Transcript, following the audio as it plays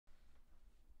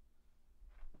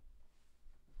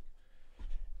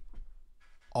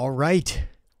All right,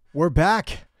 we're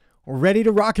back. We're ready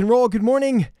to rock and roll. Good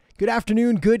morning, good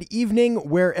afternoon, good evening,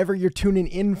 wherever you're tuning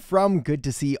in from. Good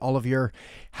to see all of your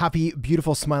happy,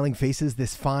 beautiful, smiling faces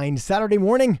this fine Saturday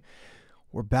morning.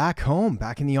 We're back home,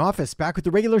 back in the office, back with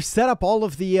the regular setup, all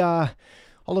of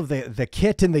the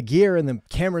kit and the gear and the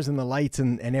cameras and the lights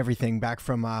and everything back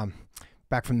from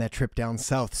that trip down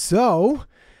south. So,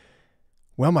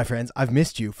 well, my friends, I've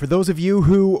missed you. For those of you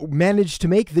who managed to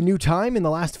make the new time in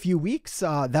the last few weeks,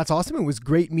 that's awesome. It was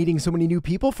great meeting so many new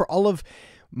people. For all of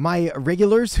my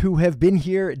regulars who have been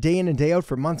here day in and day out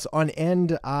for months on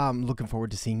end, looking forward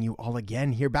to seeing you all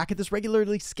again here back at this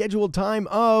regularly scheduled time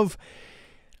of,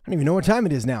 I don't even know what time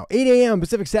it is now, 8 a.m.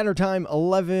 Pacific Standard Time,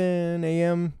 11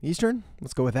 a.m. Eastern.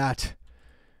 Let's go with that.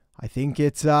 I think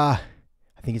it's time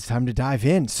to dive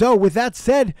in. So with that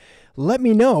said, let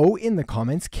me know in the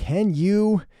comments, can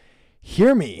you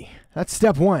hear me? That's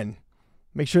step one.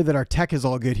 Make sure that our tech is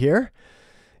all good here.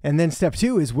 And then step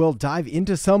two is we'll dive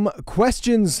into some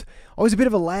questions. Always a bit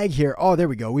of a lag here. Oh, there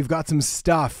we go. We've got some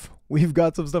stuff.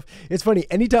 It's funny.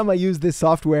 Anytime I use this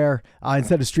software,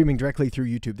 instead of streaming directly through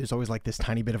YouTube, there's always like this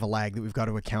tiny bit of a lag that we've got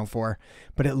to account for.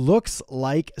 But it looks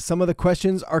like some of the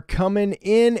questions are coming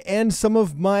in, and some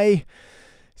of my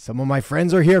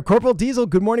friends are here. Corporal Diesel,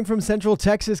 good morning from Central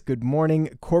Texas. Good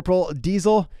morning, Corporal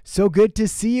Diesel. So good to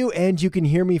see you, and you can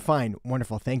hear me fine.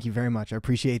 Wonderful. Thank you very much. I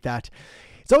appreciate that.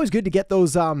 It's always good to get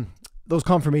those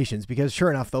confirmations, because sure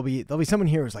enough, there'll be someone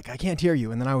here who's like, I can't hear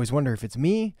you. And then I always wonder if it's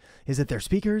me. Is it their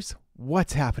speakers?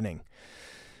 What's happening?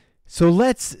 So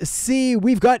let's see.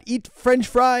 We've got eat French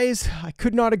fries. I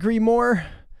could not agree more.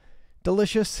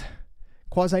 Delicious.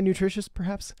 Quasi-nutritious,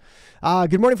 perhaps.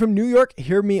 Good morning from New York.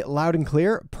 Hear me loud and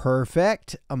clear.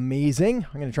 Perfect. Amazing.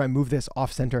 I'm going to try and move this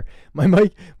off center.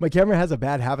 My camera has a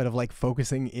bad habit of like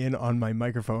focusing in on my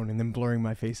microphone and then blurring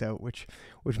my face out, which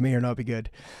may or not be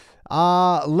good.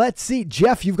 Let's see.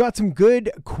 Jeff, you've got some good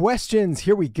questions.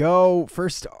 Here we go.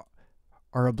 First,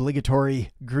 our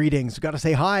obligatory greetings. We've got to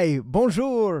say hi.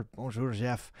 Bonjour. Bonjour,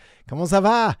 Jeff. Comment ça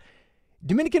va?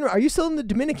 Dominican, are you still in the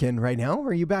Dominican right now, or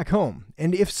are you back home?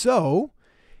 And if so,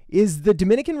 is the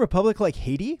Dominican Republic like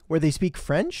Haiti, where they speak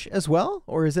French as well?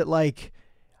 Or is it like,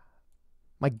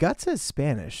 my gut says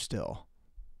Spanish still.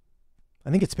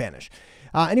 I think it's Spanish.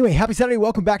 Anyway, happy Saturday.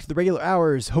 Welcome back to the regular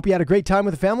hours. Hope you had a great time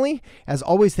with the family. As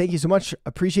always, thank you so much.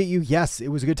 Appreciate you. Yes, it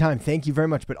was a good time. Thank you very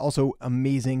much, but also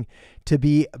amazing to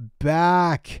be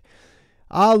back.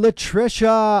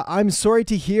 Latricia, I'm sorry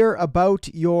to hear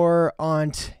about your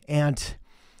aunt.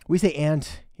 We say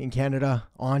aunt in Canada,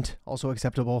 aunt, also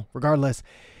acceptable. Regardless,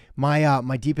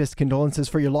 my deepest condolences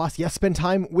for your loss. Yes, spend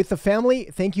time with the family.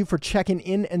 Thank you for checking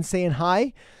in and saying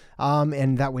hi.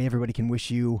 And that way everybody can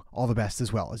wish you all the best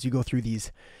as well as you go through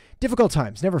these difficult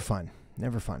times. Never fun.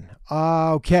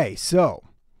 Okay, so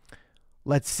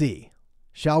let's see.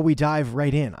 Shall we dive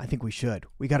right in? I think we should.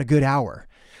 We got a good hour.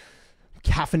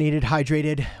 Caffeinated,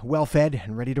 hydrated, well-fed,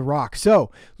 and ready to rock.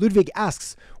 So, Ludwig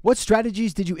asks, what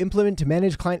strategies did you implement to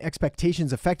manage client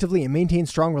expectations effectively and maintain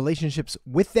strong relationships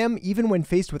with them, even when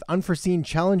faced with unforeseen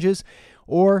challenges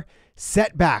or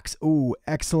setbacks? Ooh,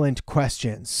 excellent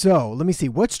question. So, let me see.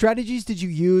 What strategies did you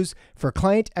use for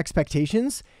client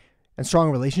expectations and strong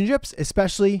relationships,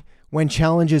 especially when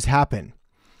challenges happen?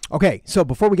 Okay, so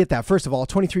before we get that, first of all,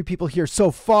 23 people here so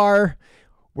far.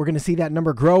 We're going to see that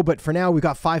number grow, but for now we've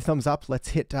got 5 thumbs up. Let's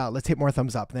hit more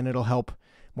thumbs up. Then it'll help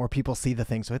more people see the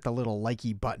thing. So hit the little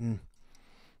likey button.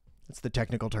 That's the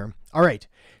technical term. All right.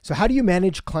 So how do you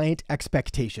manage client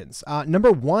expectations?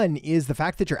 Number one is the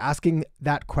fact that you're asking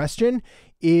that question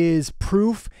is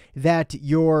proof that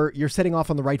you're setting off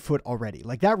on the right foot already.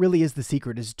 Like that really is the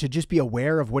secret, is to just be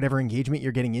aware of whatever engagement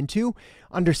you're getting into,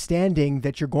 understanding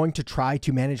that you're going to try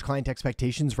to manage client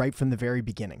expectations right from the very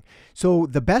beginning. So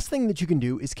the best thing that you can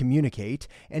do is communicate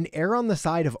and err on the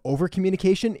side of over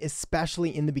communication,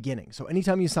 especially in the beginning. So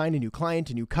anytime you sign a new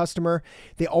client, a new customer,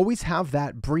 they always have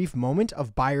that brief moment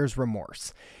of buyer's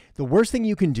remorse. The worst thing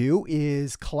you can do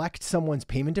is collect someone's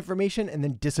payment information and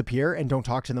then disappear and don't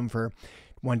talk to them for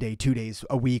 1 day, 2 days,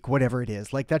 a week, whatever it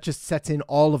is. Like that just sets in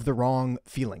all of the wrong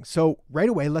feelings. So right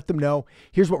away, let them know,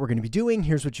 here's what we're going to be doing.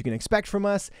 Here's what you can expect from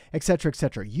us, et cetera, et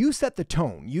cetera. You set the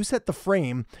tone, you set the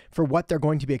frame for what they're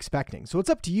going to be expecting. So it's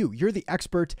up to you. You're the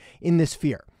expert in this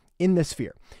sphere.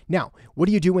 Now, what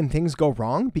do you do when things go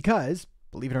wrong? Because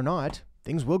believe it or not,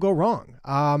 things will go wrong.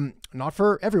 Not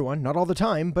for everyone, not all the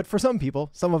time, but for some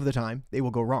people, some of the time, they will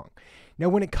go wrong. Now,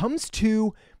 when it comes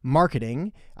to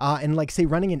marketing and like say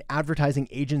running an advertising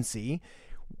agency,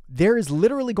 there is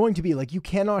literally going to be like, you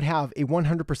cannot have a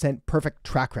 100% perfect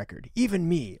track record. Even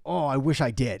me. Oh, I wish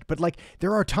I did. But like,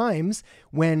 there are times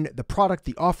when the product,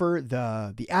 the offer,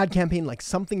 the ad campaign, like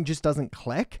something just doesn't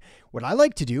click. What I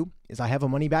like to do is I have a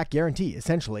money back guarantee,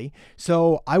 essentially.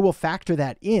 So I will factor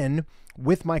that in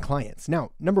with my clients.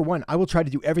 Now, number one, I will try to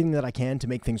do everything that I can to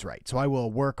make things right. So I will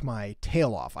work my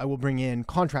tail off. I will bring in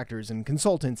contractors and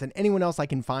consultants and anyone else I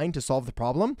can find to solve the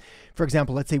problem. For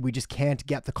example, let's say we just can't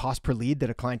get the cost per lead that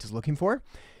a client is looking for.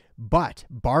 But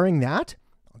barring that,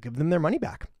 I'll give them their money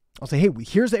back. I'll say, hey,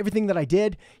 here's everything that I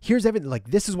did. Here's everything,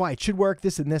 like this is why it should work,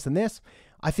 this and this and this.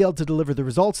 I failed to deliver the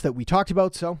results that we talked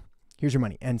about, so here's your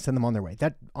money, and send them on their way.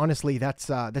 That honestly, that's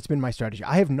been my strategy.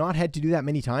 I have not had to do that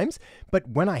many times, but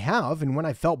when I have, and when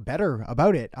I felt better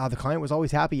about it, the client was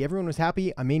always happy. Everyone was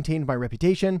happy. I maintained my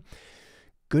reputation.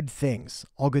 Good things,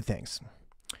 all good things.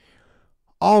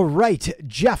 All right,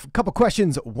 Jeff, a couple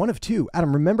questions. One of two.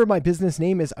 Adam, remember my business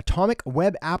name is Atomic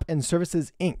Web App and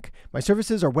Services, Inc. My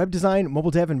services are web design,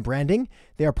 mobile dev, and branding.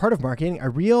 They are part of marketing.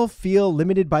 I feel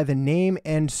limited by the name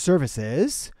and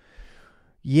services.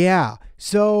 Yeah,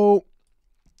 so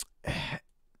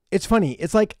it's funny.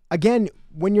 It's like, again,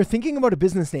 when you're thinking about a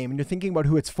business name and you're thinking about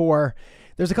who it's for,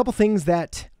 there's a couple things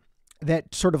that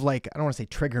sort of like, I don't want to say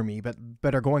trigger me,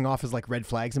 but are going off as like red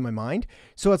flags in my mind.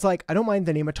 So it's like, I don't mind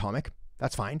the name Atomic.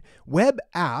 That's fine. Web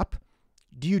app.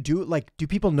 Do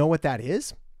people know what that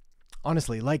is?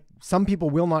 Honestly, like some people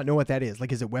will not know what that is.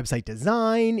 Like, is it website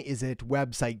design? Is it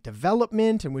website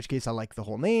development? In which case I like the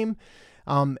whole name.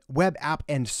 Web app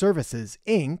and services,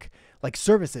 Inc. Like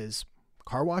services,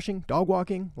 car washing, dog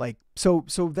walking, like, so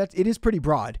that it is pretty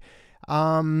broad.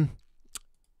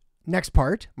 Next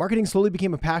part, marketing slowly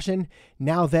became a passion.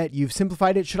 Now that you've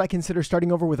simplified it, should I consider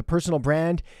starting over with a personal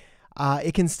brand?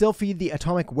 It can still feed the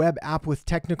Atomic Web app with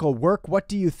technical work. What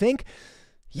do you think?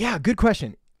 Yeah, good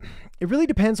question. It really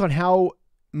depends on how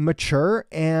mature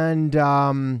and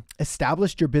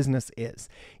established your business is.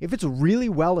 If it's really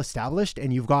well established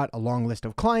and you've got a long list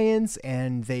of clients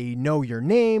and they know your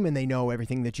name and they know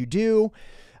everything that you do,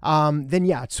 then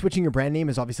yeah, switching your brand name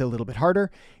is obviously a little bit harder.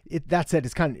 That said,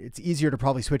 it's easier to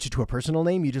probably switch it to a personal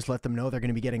name. You just let them know they're going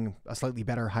to be getting a slightly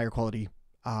better, higher quality,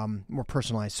 more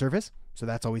personalized service. So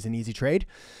that's always an easy trade.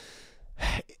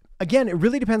 Again, it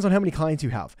really depends on how many clients you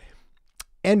have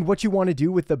and what you want to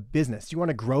do with the business. Do you want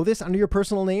to grow this under your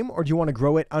personal name, or do you want to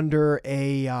grow it under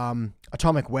a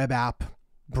Atomic Web App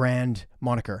brand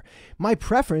moniker? My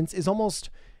preference is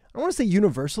almost, I don't want to say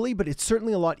universally, but it's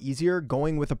certainly a lot easier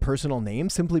going with a personal name,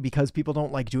 simply because people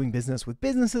don't like doing business with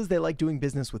businesses. They like doing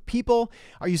business with people.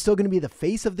 Are you still going to be the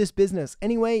face of this business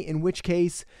anyway? In which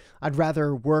case, I'd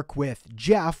rather work with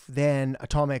Jeff than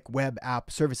Atomic Web App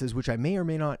Services, which I may or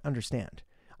may not understand.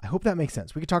 I hope that makes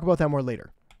sense. We can talk about that more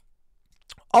later.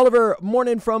 Oliver,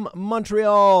 morning from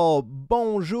Montreal.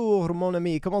 Bonjour, mon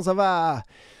ami. Comment ça va?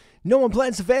 No one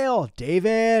plans to fail.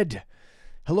 David.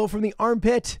 Hello from the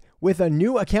armpit with a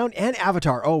new account and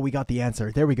avatar. Oh, we got the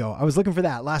answer. There we go. I was looking for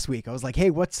that last week. I was like, hey,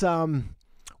 what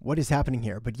is happening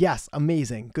here? But yes,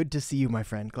 amazing. Good to see you, my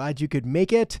friend. Glad you could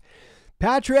make it.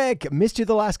 Patrick, missed you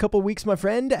the last couple weeks, my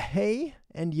friend. Hey,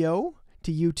 and yo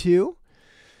to you too.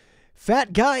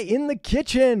 Fat guy in the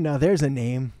kitchen. Now there's a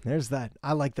name. There's that.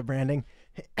 I like the branding.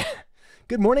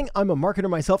 Good morning. I'm a marketer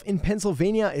myself in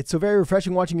Pennsylvania. It's so very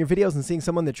refreshing watching your videos and seeing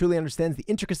someone that truly understands the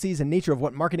intricacies and nature of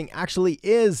what marketing actually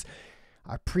is.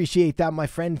 I appreciate that, my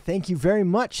friend. Thank you very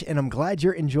much. And I'm glad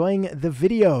you're enjoying the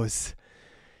videos.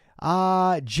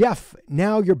 Jeff,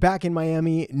 now you're back in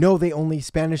Miami. No, they only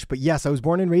Spanish, but yes, I was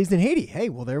born and raised in Haiti. Hey,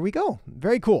 well, there we go.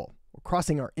 Very cool. We're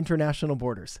crossing our international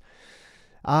borders.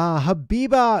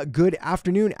 Habiba, good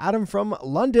afternoon. Adam from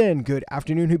London. Good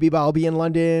afternoon, Habiba. I'll be in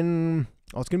London.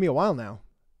 Oh, it's going to be a while now.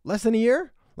 Less than a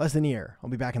year? Less than a year. I'll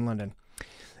be back in London.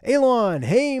 Elon,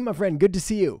 hey, my friend. Good to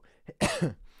see you.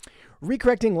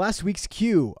 Recorrecting last week's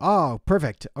cue. Oh,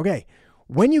 perfect. Okay.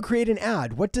 When you create an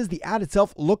ad, what does the ad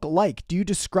itself look like? Do you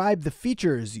describe the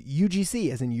features,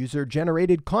 UGC, as in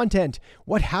user-generated content?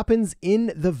 What happens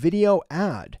in the video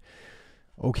ad?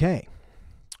 Okay.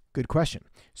 Good question.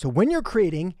 So when you're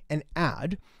creating an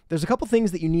ad, there's a couple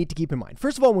things that you need to keep in mind.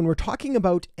 First of all, when we're talking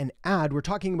about an ad, we're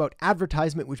talking about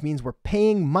advertisement, which means we're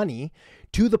paying money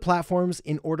to the platforms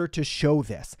in order to show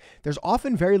this. There's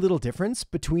often very little difference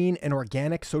between an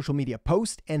organic social media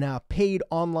post and a paid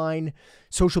online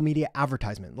social media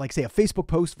advertisement, like say a Facebook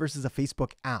post versus a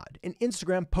Facebook ad, an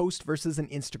Instagram post versus an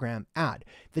Instagram ad.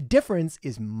 The difference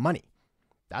is money.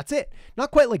 That's it.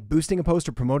 Not quite like boosting a post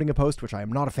or promoting a post, which I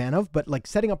am not a fan of, but like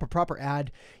setting up a proper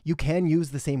ad, you can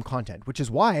use the same content, which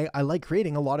is why I like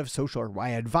creating a lot of social, or why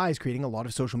I advise creating a lot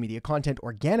of social media content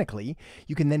organically.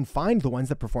 You can then find the ones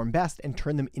that perform best and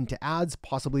turn them into ads,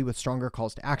 possibly with stronger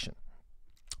calls to action.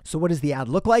 So what does the ad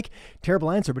look like? Terrible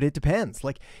answer, but it depends.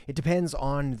 Like, it depends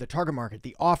on the target market,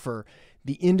 the offer,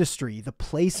 the industry, the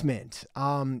placement.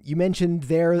 You mentioned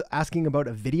there asking about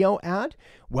a video ad.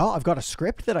 Well, I've got a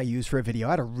script that I use for a video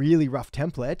ad, a really rough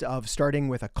template of starting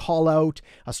with a call out,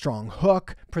 a strong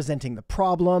hook, presenting the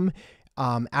problem,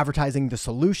 advertising the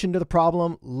solution to the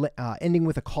problem, ending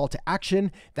with a call to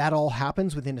action. That all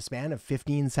happens within a span of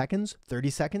 15 seconds, 30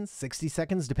 seconds, 60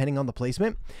 seconds, depending on the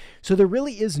placement. So there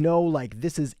really is no like,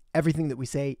 this is everything that we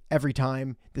say every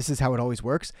time. This is how it always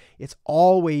works. It's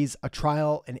always a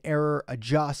trial and error,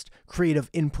 adjust, creative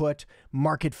input,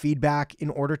 market feedback in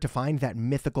order to find that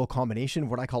mythical combination of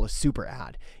what I call a super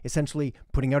ad. Essentially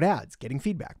putting out ads, getting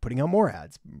feedback, putting out more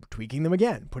ads, tweaking them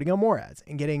again, putting out more ads,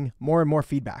 and getting more and more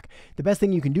feedback. The best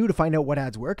thing you can do to find out what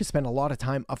ads work is spend a lot of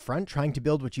time upfront trying to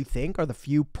build what you think are the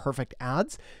few perfect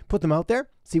ads, put them out there,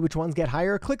 see which ones get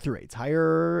higher click-through rates,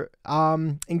 higher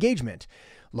engagement,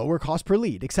 lower cost per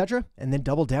lead, etc., and then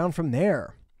double down from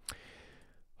there.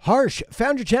 Harsh,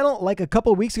 found your channel like a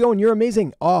couple of weeks ago and you're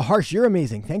amazing. Oh, Harsh, you're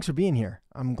amazing. Thanks for being here.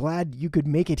 I'm glad you could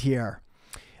make it here.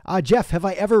 Jeff, have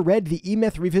I ever read The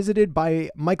E-Myth Revisited by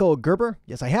Michael Gerber?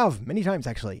 Yes, I have, many times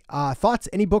actually. Thoughts,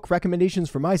 any book recommendations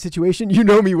for my situation? You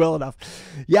know me well enough.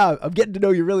 Yeah, I'm getting to know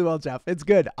you really well, Jeff. It's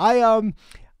good. I've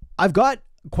got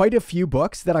quite a few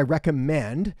books that I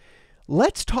recommend.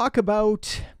 Let's talk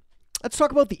about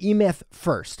The E-Myth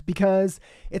first, because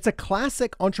it's a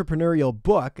classic entrepreneurial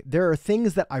book. There are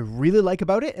things that I really like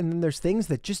about it, and then there's things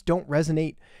that just don't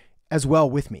resonate as well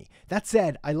with me. That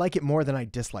said, I like it more than I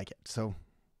dislike it. So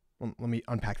let me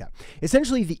unpack that.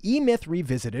 Essentially, The E-Myth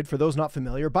Revisited, for those not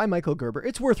familiar, by Michael Gerber,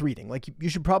 it's worth reading. Like, you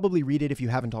should probably read it if you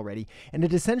haven't already. And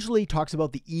it essentially talks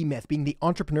about the E-Myth being the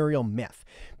entrepreneurial myth.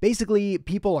 Basically,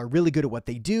 people are really good at what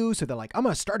they do, so they're like, I'm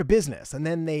going to start a business. And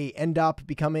then they end up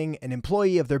becoming an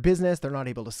employee of their business. They're not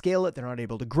able to scale it. They're not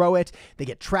able to grow it. They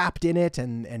get trapped in it,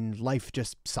 and life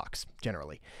just sucks,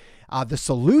 generally. The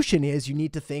solution is you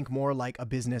need to think more like a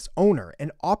business owner, an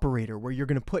operator, where you're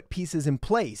going to put pieces in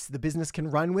place. The business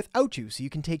can run without you, so you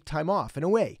can take time off and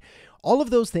away. All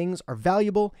of those things are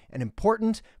valuable and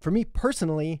important. For me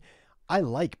personally, I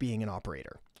like being an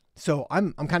operator. So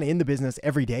I'm kind of in the business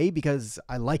every day because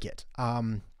I like it.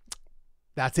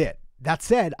 That's it. That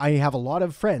said, I have a lot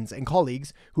of friends and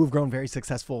colleagues who have grown very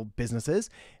successful businesses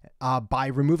by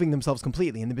removing themselves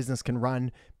completely, and the business can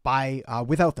run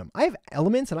without them. I have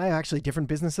elements, and I have actually different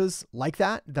businesses like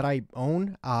that I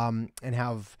own and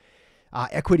have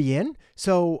equity in.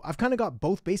 So I've kind of got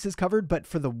both bases covered, but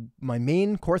for my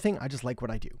main core thing, I just like what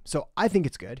I do. So I think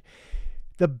it's good.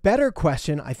 The better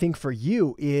question, I think, for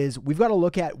you is we've got to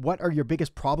look at what are your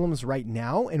biggest problems right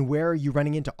now and where are you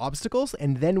running into obstacles?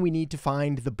 And then we need to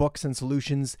find the books and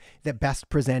solutions that best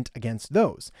present against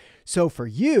those. So for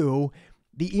you,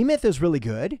 The E-Myth is really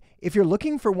good. If you're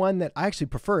looking for one that I actually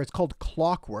prefer, it's called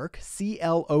Clockwork,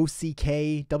 Clockwork,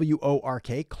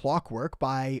 Clockwork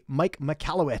by Mike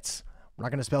Michalowicz. I'm not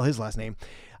going to spell his last name.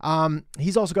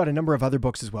 He's also got a number of other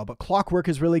books as well, but Clockwork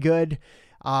is really good.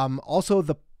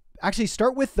 Actually,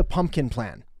 start with the Pumpkin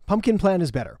Plan. Pumpkin Plan is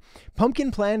better.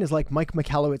 Pumpkin Plan is like Mike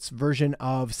Michalowicz's version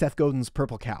of Seth Godin's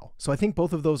Purple Cow. So I think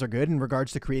both of those are good in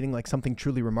regards to creating like something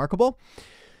truly remarkable.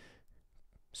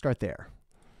 Start there.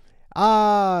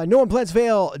 No one plans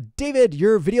fail. David,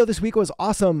 your video this week was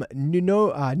awesome.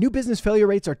 New business failure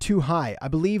rates are too high. I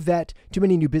believe that too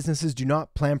many new businesses do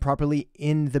not plan properly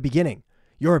in the beginning.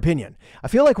 Your opinion? I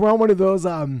feel like we're on one of those,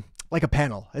 like a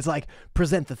panel. It's like,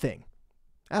 present the thing.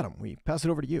 Adam, we pass it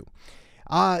over to you.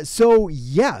 So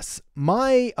yes,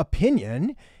 my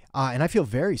opinion, and I feel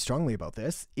very strongly about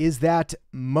this, is that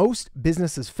most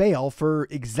businesses fail for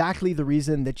exactly the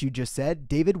reason that you just said,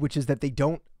 David, which is that they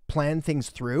don't plan things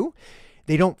through.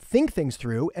 They don't think things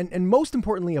through. And most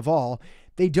importantly of all,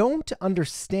 they don't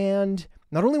understand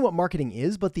not only what marketing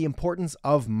is, but the importance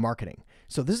of marketing.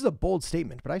 So this is a bold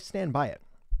statement, but I stand by it.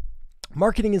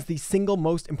 Marketing is the single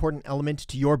most important element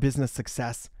to your business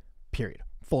success, period.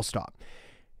 Full stop.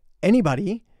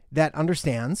 Anybody that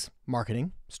understands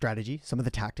marketing, strategy, some of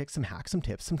the tactics, some hacks, some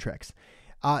tips, some tricks,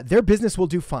 their business will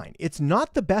do fine. It's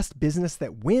not the best business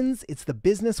that wins. It's the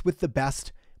business with the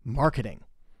best marketing.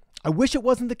 I wish it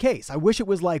wasn't the case. I wish it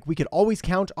was like we could always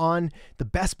count on the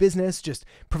best business just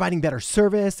providing better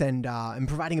service and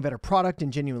providing a better product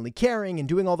and genuinely caring and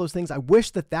doing all those things. I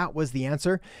wish that was the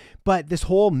answer. But this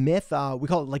whole myth, we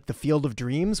call it like the field of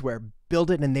dreams, where build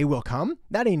it and they will come.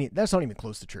 That's not even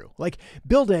close to true. Like,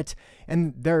 build it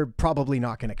and they're probably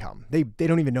not going to come. They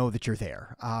don't even know that you're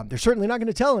there. They're certainly not going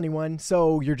to tell anyone.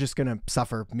 So you're just going to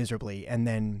suffer miserably and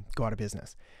then go out of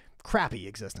business. Crappy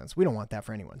existence. We don't want that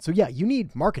for anyone. So yeah, you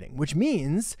need marketing, which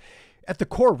means at the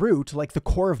core root, like the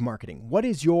core of marketing, what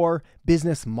is your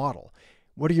business model?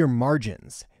 What are your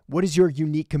margins? What is your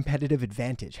unique competitive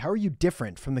advantage? How are you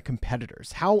different from the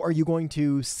competitors? How are you going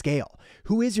to scale?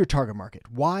 Who is your target market?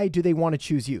 Why do they want to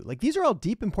choose you? Like, these are all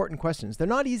deep, important questions. They're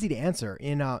not easy to answer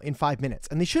in 5 minutes,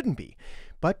 and they shouldn't be,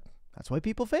 but that's why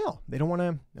people fail. They don't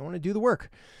want to do the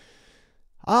work.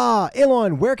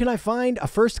 Elon, where can I find a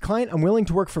first client I'm willing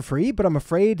to work for free, but I'm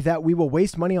afraid that we will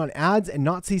waste money on ads and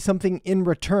not see something in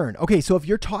return? Okay, so if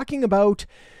you're talking about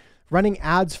running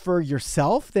ads for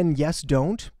yourself, then yes,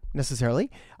 don't necessarily.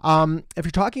 If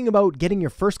you're talking about getting your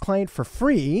first client for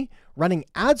free, running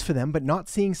ads for them, but not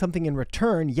seeing something in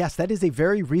return, yes, that is a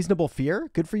very reasonable fear.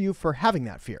 Good for you for having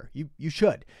that fear. You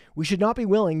should. We should not be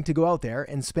willing to go out there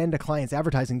and spend a client's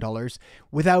advertising dollars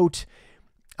with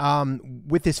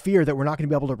this fear that we're not going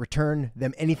to be able to return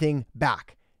them anything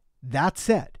back. That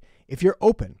said, if you're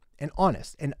open and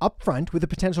honest and upfront with a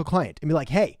potential client and be like,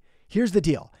 hey, here's the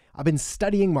deal. I've been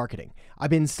studying marketing. I've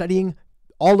been studying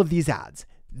all of these ads.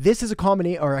 This is a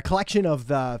collection of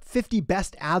the 50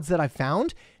 best ads that I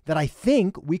found that I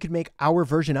think we could make our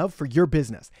version of for your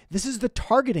business. This is the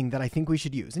targeting that I think we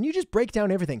should use. And you just break down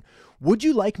everything. Would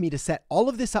you like me to set all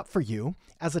of this up for you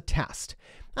as a test?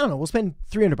 I don't know, we'll spend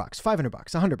 $300, $500,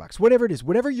 $100, whatever it is,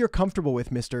 whatever you're comfortable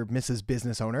with, Mr. Mrs.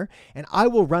 Business Owner, and I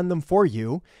will run them for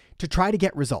you to try to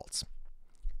get results.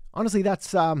 Honestly,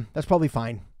 that's probably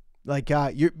fine. Like,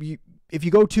 if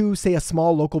you go to, say, a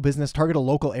small local business, target a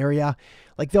local area,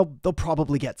 like they'll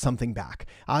probably get something back.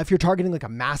 If you're targeting like a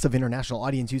massive international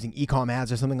audience using e-com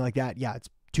ads or something like that, yeah, it's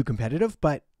too competitive,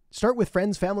 but start with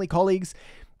friends, family, colleagues.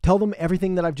 Tell them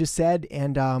everything that I've just said,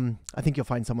 and I think you'll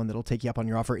find someone that'll take you up on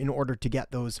your offer in order to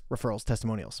get those referrals,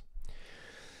 testimonials.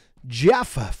 Jeff,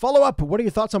 follow up. What are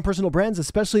your thoughts on personal brands,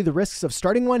 especially the risks of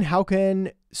starting one? How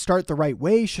can start the right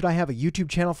way? Should I have a YouTube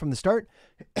channel from the start?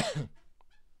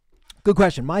 Good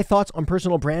question. My thoughts on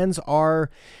personal brands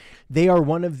are, they are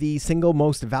one of the single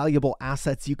most valuable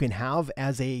assets you can have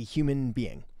as a human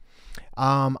being.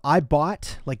 I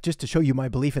bought, like, just to show you my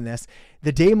belief in this,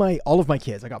 the day all of my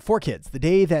kids, I got 4 kids, the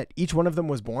day that each one of them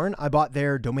was born, I bought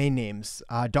their domain names,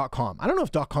 .com. I don't know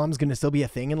if .com is going to still be a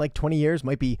thing in like 20 years,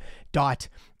 might be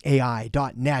 .ai,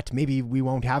 .net. Maybe we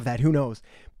won't have that. Who knows?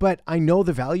 But I know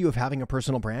the value of having a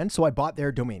personal brand. So I bought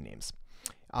their domain names.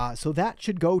 So that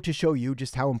should go to show you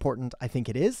just how important I think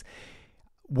it is.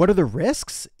 What are the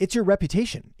risks? It's your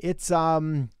reputation. It's,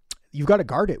 you've got to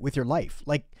guard it with your life.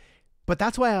 But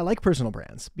that's why I like personal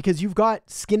brands, because you've got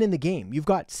skin in the game. You've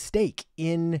got stake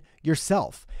in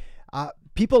yourself.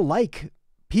 People like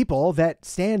people that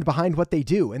stand behind what they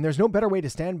do. And there's no better way to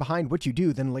stand behind what you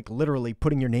do than like literally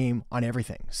putting your name on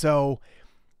everything. So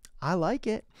I like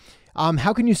it.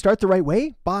 How can you start the right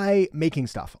way? By making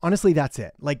stuff. Honestly, that's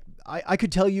it. Like, I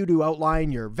could tell you to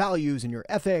outline your values and your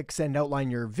ethics and outline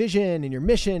your vision and your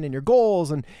mission and your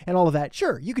goals and all of that.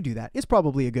 Sure, you could do that. It's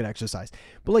probably a good exercise.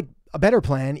 But like, a better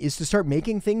plan is to start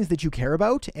making things that you care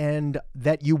about and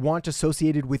that you want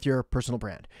associated with your personal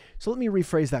brand. So let me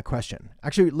rephrase that question.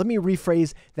 Actually, let me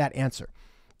rephrase that answer.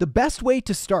 The best way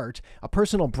to start a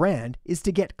personal brand is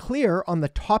to get clear on the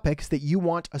topics that you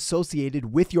want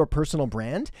associated with your personal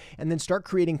brand and then start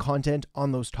creating content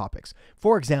on those topics.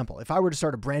 For example, if I were to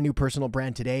start a brand new personal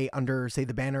brand today under, say,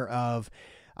 the banner of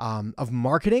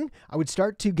marketing, I would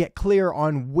start to get clear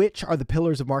on which are the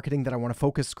pillars of marketing that I want to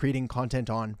focus creating content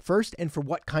on first and for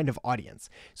what kind of audience.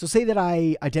 So say that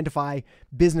I identify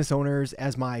business owners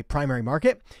as my primary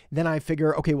market. Then I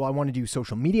figure, okay, well, I want to do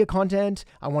social media content.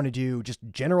 I want to do just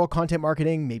general content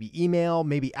marketing, maybe email,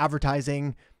 maybe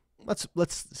advertising.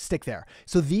 Let's stick there.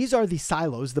 So these are the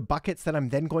silos, the buckets that I'm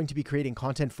then going to be creating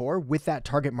content for with that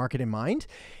target market in mind.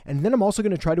 And then I'm also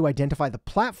going to try to identify the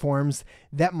platforms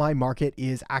that my market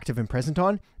is active and present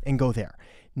on and go there.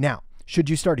 Now, should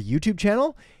you start a YouTube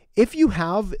channel? If you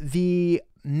have the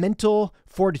mental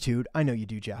fortitude, I know you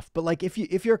do, Jeff, but like if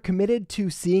you're committed to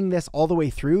seeing this all the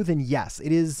way through, then yes,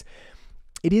 it is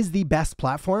the best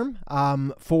platform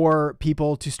for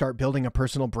people to start building a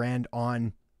personal brand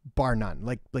on, bar none,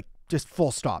 like just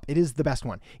full stop. It is the best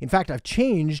one. In fact, I've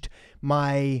changed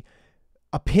my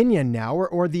opinion now,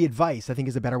 or the advice, I think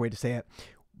is a better way to say it.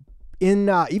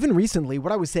 Even recently,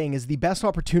 what I was saying is the best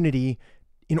opportunity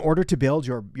in order to build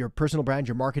your personal brand,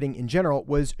 your marketing in general,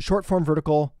 was short form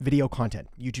vertical video content,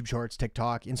 YouTube Shorts,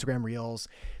 TikTok, Instagram Reels,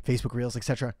 Facebook Reels,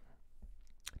 etc.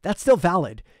 That's still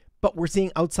valid, but we're seeing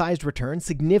outsized returns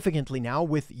significantly now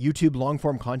with YouTube long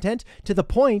form content, to the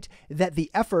point that the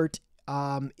effort,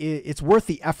 it's worth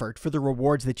the effort for the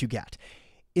rewards that you get.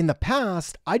 In the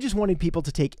past, I just wanted people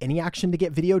to take any action to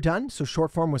get video done, so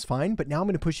short form was fine, but now I'm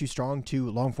going to push you strong to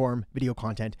long form video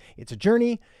content. It's a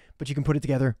journey, but you can put it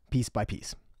together piece by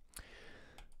piece.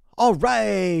 All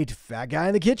right, Fat Guy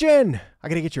in the Kitchen. I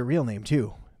got to get your real name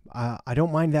too. I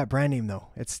don't mind that brand name though.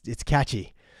 It's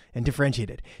catchy and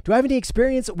differentiated. Do I have any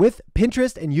experience with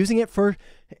Pinterest and using it for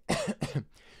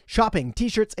shopping,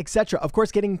 t-shirts, etc.? Of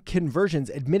course, getting conversions.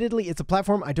 Admittedly, it's a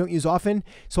platform I don't use often,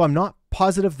 so I'm not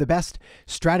positive the best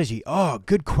strategy. Oh,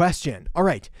 good question. All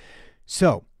right.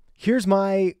 So here's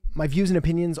my views and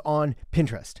opinions on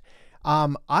Pinterest.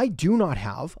 I do not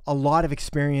have a lot of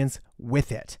experience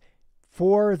with it,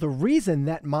 for the reason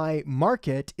that my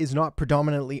market is not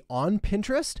predominantly on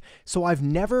Pinterest. So I've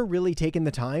never really taken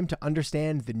the time to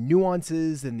understand the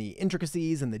nuances and the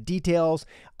intricacies and the details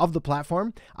of the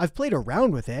platform. I've played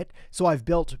around with it. So I've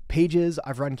built pages,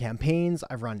 I've run campaigns,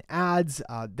 I've run ads.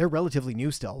 They're relatively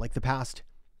new still, like the past,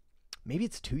 maybe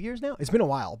it's 2 years now. It's been a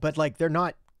while, but like they're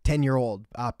not 10-year-old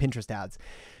Pinterest ads.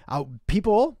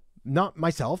 People, not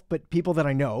myself, but people that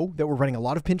I know that were running a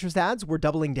lot of Pinterest ads were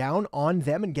doubling down on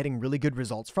them and getting really good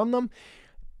results from them.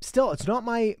 Still, it's not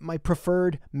my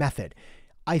preferred method.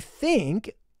 I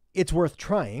think it's worth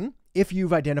trying if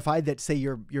you've identified that, say,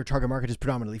 your target market is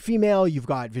predominantly female, you've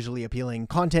got visually appealing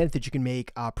content that you can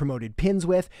make promoted pins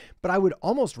with. But I would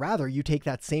almost rather you take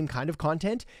that same kind of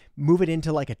content, move it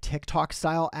into like a TikTok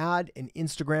style ad, an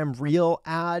Instagram Reel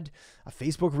ad, a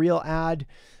Facebook Reel ad,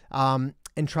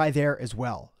 and try there as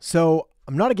well. So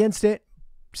I'm not against it,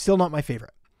 still not my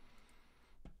favorite.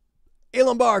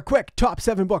 Elon Barr, quick, top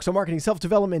 7 books on marketing,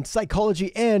 self-development,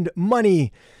 psychology, and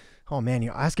money. Oh man,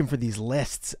 you're asking for these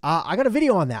lists. I got a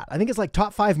video on that. I think it's like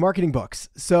top 5 marketing books.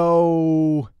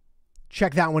 So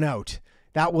check that one out.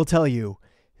 That will tell you.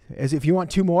 As if you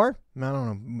want 2 more, I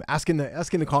don't know, ask in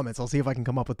the comments. I'll see if I can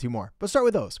come up with 2 more. But start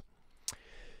with those.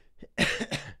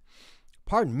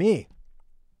 Pardon me.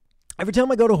 Every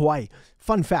time I go to Hawaii,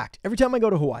 fun fact, every time I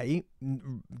go to Hawaii,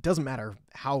 doesn't matter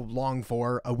how long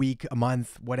for, a week, a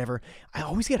month, whatever, I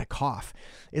always get a cough.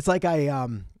 It's like I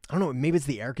don't know, maybe it's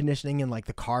the air conditioning and like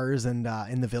the cars and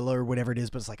in the villa or whatever it is,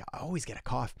 but it's like I always get a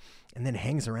cough and then it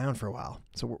hangs around for a while.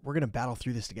 So we're going to battle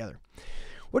through this together.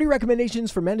 What are your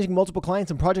recommendations for managing multiple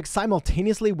clients and projects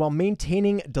simultaneously while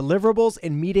maintaining deliverables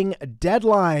and meeting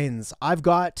deadlines? I've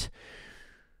got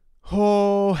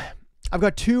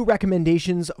 2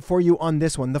 recommendations for you on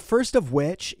this one. The first of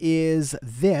which is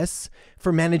this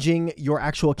for managing your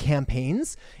actual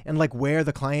campaigns and like where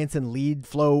the clients and lead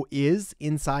flow is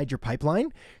inside your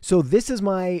pipeline. So this is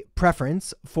my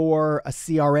preference for a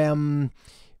CRM,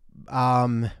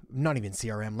 not even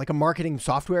CRM, like a marketing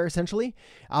software essentially.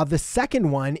 The second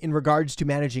one in regards to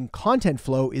managing content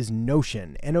flow is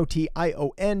Notion,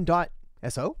 Notion.so,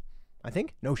 I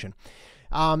think, Notion.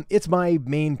 It's my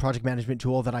main project management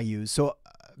tool that I use. So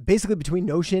basically between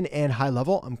Notion and High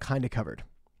Level, I'm kind of covered.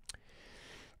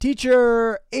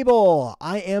 Teacher Abel,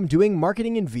 I am doing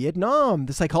marketing in Vietnam.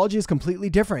 The psychology is completely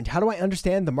different. How do I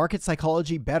understand the market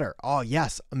psychology better? Oh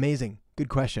yes, amazing. Good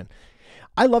question.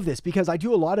 I love this because I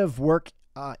do a lot of work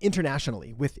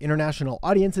internationally with international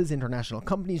audiences, international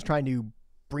companies trying to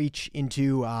break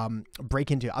into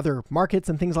other markets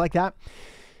and things like that.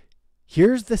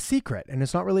 Here's the secret, and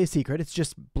it's not really a secret. It's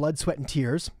just blood, sweat, and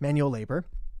tears, manual labor,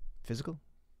 physical,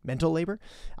 mental labor.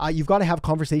 You've got to have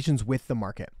conversations with the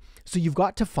market. So you've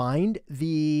got to find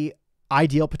the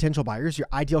ideal potential buyers, your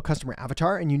ideal customer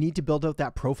avatar, and you need to build out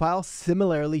that profile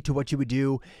similarly to what you would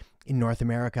do in North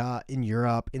America, in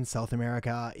Europe, in South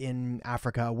America, in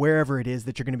Africa, wherever it is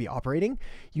that you're going to be operating.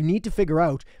 You need to figure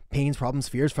out pains, problems,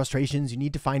 fears, frustrations. You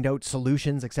need to find out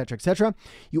solutions, etc., etc.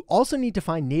 You also need to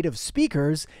find native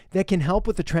speakers that can help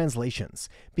with the translations,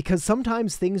 because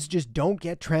sometimes things just don't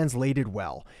get translated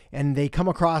well and they come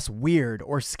across weird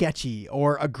or sketchy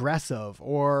or aggressive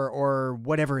or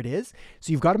whatever it is.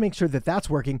 So you've got to make sure that that's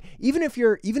working. Even if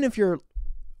your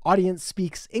audience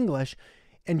speaks English,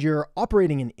 and you're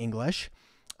operating in English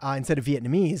instead of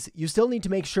Vietnamese, you still need to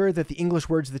make sure that the English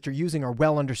words that you're using are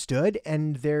well understood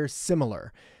and they're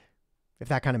similar, if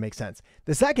that kind of makes sense.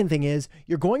 The second thing is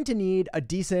you're going to need a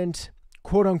decent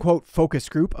quote unquote focus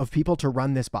group of people to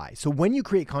run this by. So when you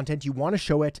create content, you want to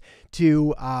show it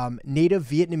to native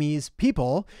Vietnamese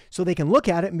people so they can look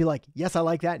at it and be like, yes, I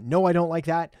like that. No, I don't like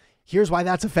that. Here's why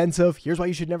that's offensive. Here's why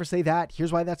you should never say that.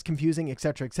 Here's why that's confusing,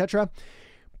 etc., etc.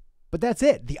 But that's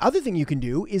it. The other thing you can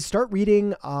do is start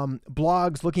reading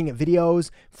blogs, looking at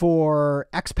videos for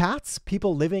expats,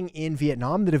 people living in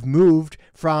Vietnam that have moved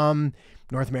from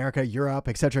North America, Europe,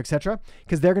 etc.,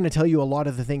 because they're going to tell you a lot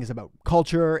of the things about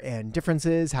culture and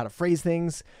differences, how to phrase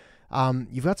things.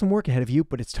 You've got some work ahead of you,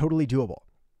 but it's totally doable.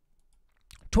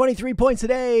 23 points a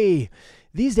day.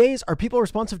 These days, are people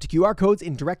responsive to QR codes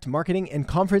in direct marketing and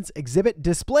conference exhibit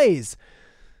displays?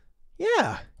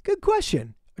 Yeah, good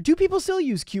question. Do people still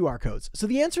use QR codes? So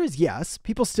the answer is yes,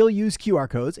 people still use QR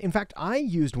codes. In fact, I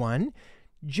used one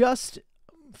just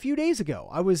a few days ago.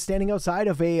 I was standing outside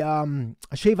of a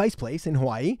Shave Ice place in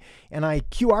Hawaii, and I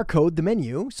QR code the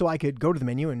menu so I could go to the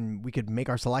menu and we could make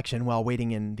our selection while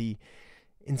waiting in the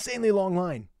insanely long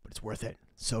line. But it's worth it.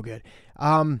 So good.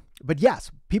 But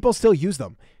yes, people still use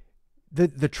them.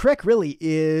 The trick really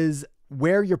is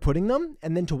where you're putting them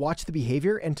and then to watch the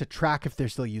behavior and to track if they're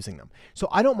still using them. So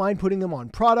I don't mind putting them on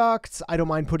products. I don't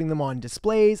mind putting them on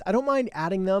displays. I don't mind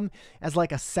adding them as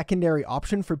like a secondary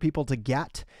option for people to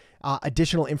get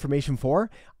additional information for.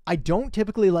 I don't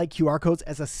typically like QR codes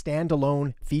as a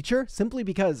standalone feature simply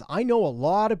because I know a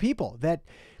lot of people that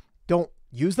don't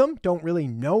use them, don't really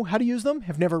know how to use them,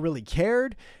 have never really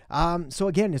cared. So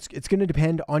again, it's going to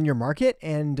depend on your market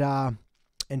and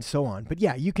so on. But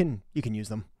yeah, you can use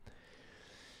them.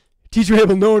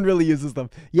 Teachable, no one really uses them.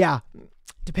 Yeah,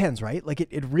 depends, right? Like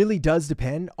it really does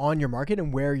depend on your market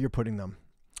and where you're putting them.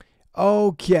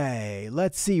 Okay,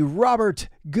 let's see. Robert,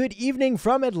 good evening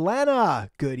from Atlanta.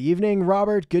 Good evening,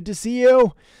 Robert. Good to see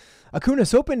you. Akuna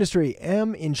Soap Industry,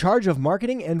 am in charge of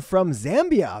marketing and from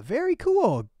Zambia. Very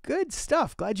cool. Good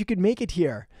stuff. Glad you could make it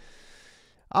here.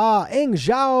 Eng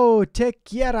Zhao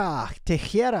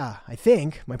Tejera, I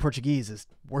think. My Portuguese is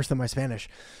worse than my Spanish.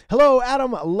 Hello,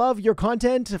 Adam. Love your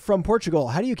content from Portugal.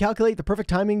 How do you calculate the perfect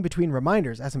timing between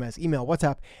reminders, SMS, email,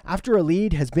 WhatsApp, after a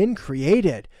lead has been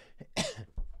created?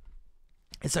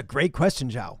 It's a great question,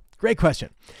 Zhao. Great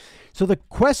question. So the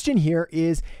question here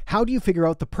is, how do you figure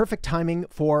out the perfect timing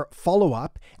for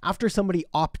follow-up after somebody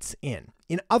opts in?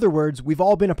 In other words, we've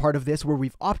all been a part of this where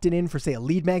we've opted in for, say, a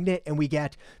lead magnet and we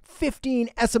get 15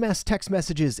 SMS text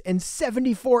messages and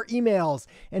 74 emails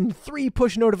and 3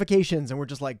 push notifications. And we're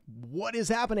just like, what is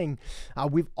happening?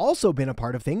 We've also been a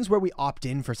part of things where we opt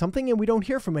in for something and we don't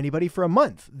hear from anybody for a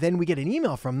month. Then we get an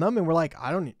email from them and we're like,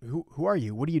 who are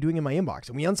you? What are you doing in my inbox?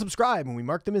 And we unsubscribe and we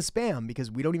mark them as spam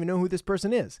because we don't even know who this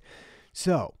person is.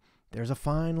 So there's a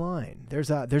fine line. There's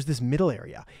this middle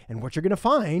area. And what you're going to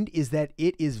find is that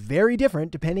it is very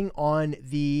different depending on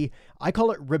I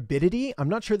call it rabidity. I'm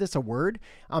not sure that's a word.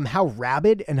 How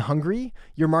rabid and hungry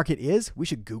your market is. We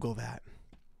should Google that.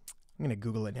 I'm going to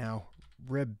Google it now.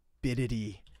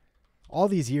 Rabidity. All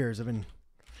these years I've been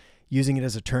using it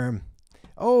as a term.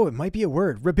 Oh, it might be a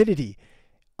word. Rabidity.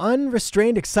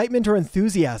 Unrestrained excitement or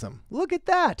enthusiasm. Look at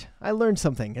that. I learned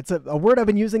something. It's a word I've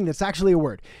been using that's actually a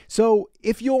word. So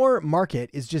if your market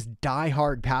is just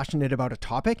diehard passionate about a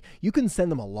topic, you can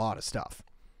send them a lot of stuff.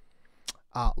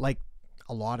 Like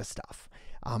a lot of stuff.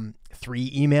 3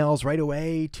 emails right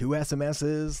away, 2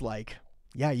 SMSs, like,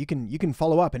 yeah, you can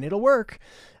follow up and it'll work.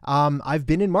 I've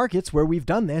been in markets where we've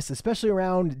done this, especially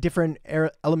around different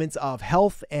elements of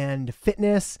health and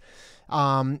fitness,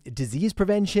 disease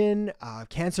prevention,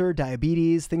 cancer,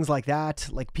 diabetes, things like that.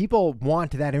 Like people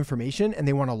want that information and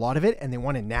they want a lot of it and they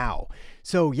want it now.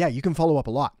 So yeah, you can follow up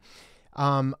a lot.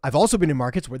 I've also been in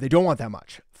markets where they don't want that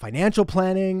much. Financial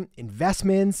planning,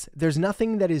 investments, there's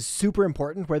nothing that is super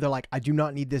important where they're like, I do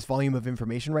not need this volume of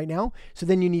information right now. So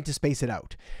then you need to space it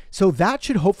out. So that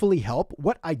should hopefully help.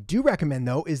 What I do recommend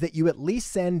though, is that you at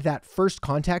least send that first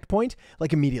contact point,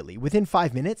 like immediately. Within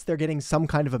 5 minutes, they're getting some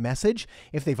kind of a message.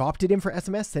 If they've opted in for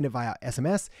SMS, send it via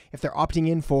SMS. If they're opting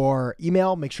in for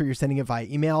email, make sure you're sending it via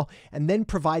email and then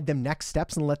provide them next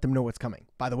steps and let them know what's coming.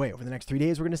 By the way, over the next 3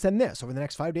 days, we're going to send this. Over the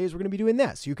next 5 days, we're going to be doing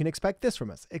this. You can expect this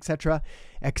from us, etc.,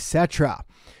 etc.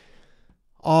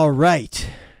 All right.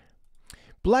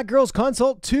 Black Girls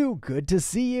Consult 2, good to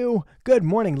see you. Good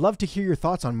morning. Love to hear your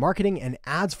thoughts on marketing and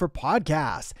ads for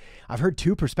podcasts. I've heard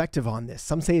 2 perspectives on this.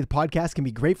 Some say the podcast can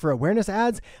be great for awareness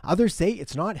ads. Others say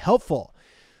it's not helpful.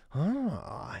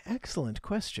 Excellent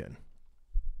question.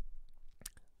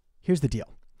 Here's the deal.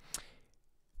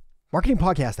 Marketing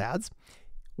podcast ads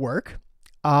work.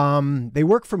 They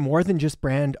work for more than just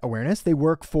brand awareness. They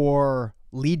work for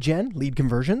lead gen, lead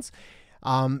conversions.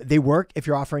 They work if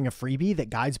you're offering a freebie that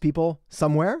guides people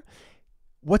somewhere.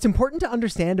 What's important to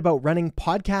understand about running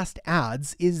podcast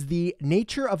ads is the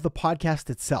nature of the podcast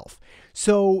itself.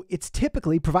 So it's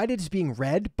typically, provided it's being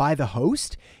read by the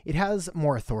host, it has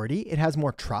more authority, it has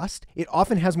more trust, it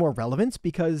often has more relevance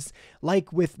because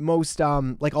like with most,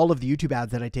 like all of the YouTube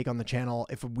ads that I take on the channel,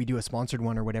 if we do a sponsored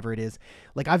one or whatever it is,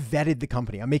 like I've vetted the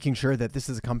company. I'm making sure that this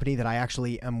is a company that I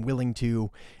actually am willing to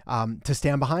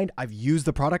stand behind. I've used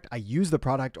the product, I use the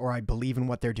product, or I believe in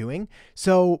what they're doing.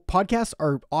 So podcasts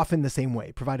are often the same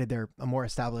way, provided they're a more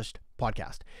established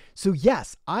podcast. So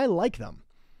yes, I like them.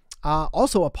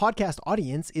 Also, a podcast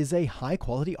audience is a high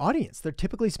quality audience. They're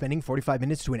typically spending 45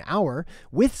 minutes to an hour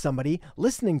with somebody,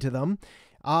 listening to them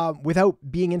without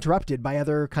being interrupted by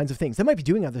other kinds of things. They might be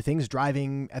doing other things,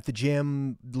 driving, at the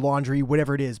gym, laundry,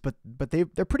 whatever it is, but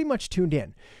they're pretty much tuned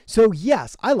in. So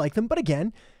yes, I like them. But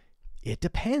again, it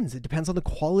depends. It depends on the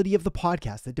quality of the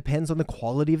podcast. It depends on the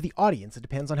quality of the audience. It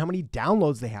depends on how many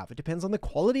downloads they have. It depends on the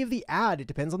quality of the ad. It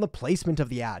depends on the placement of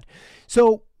the ad.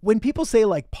 So when people say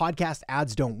like podcast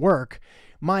ads don't work,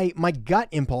 my gut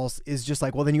impulse is just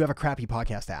like, well, then you have a crappy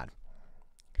podcast ad.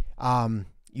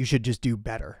 You should just do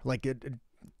better. Like,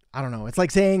 I don't know. It's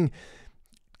like saying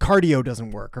cardio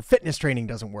doesn't work or fitness training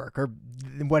doesn't work or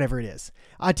whatever it is.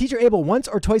 Teacher Abel, once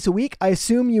or twice a week. I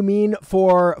assume you mean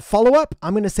for follow-up.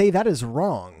 I'm going to say that is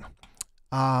wrong.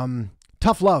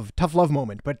 Tough love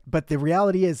moment. But the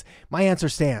reality is my answer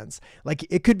stands. Like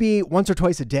it could be once or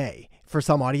twice a day for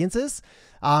some audiences.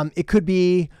 It could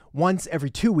be once every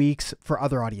 2 weeks for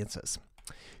other audiences.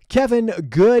 Kevin,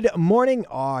 good morning.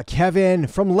 Aw, Kevin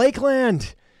from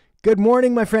Lakeland. Good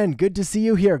morning, my friend. Good to see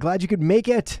you here. Glad you could make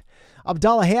it.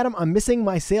 Abdallah Haddam, I'm missing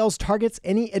my sales targets.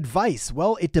 Any advice?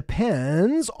 Well, it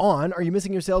depends on, are you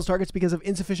missing your sales targets because of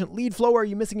insufficient lead flow? Or are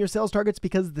you missing your sales targets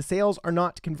because the sales are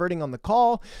not converting on the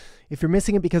call? If you're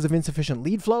missing it because of insufficient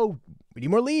lead flow, we need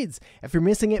more leads. If you're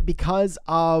missing it because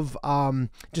of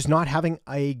just not having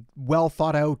a well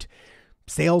thought out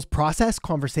sales process,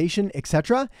 conversation,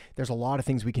 etc., there's a lot of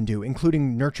things we can do,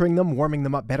 including nurturing them, warming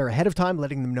them up better ahead of time,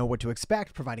 letting them know what to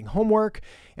expect, providing homework,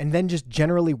 and then just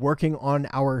generally working on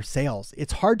our sales.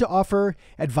 It's hard to offer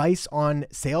advice on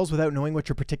sales without knowing what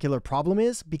your particular problem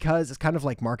is because it's kind of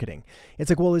like marketing. It's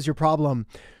like, well, is your problem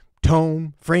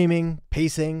tone, framing,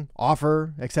 pacing,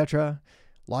 offer, etc.?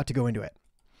 A lot to go into it.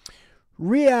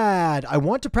 Riyadh, I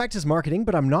want to practice marketing,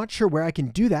 but I'm not sure where I can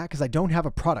do that because I don't have a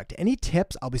product. Any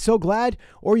tips? I'll be so glad.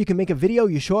 Or you can make a video,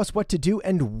 you show us what to do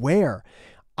and where.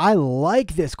 I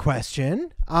like this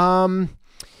question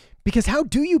because how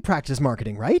do you practice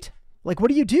marketing, right? Like, what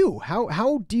do you do?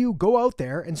 How do you go out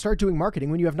there and start doing marketing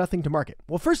when you have nothing to market?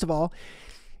 Well, first of all,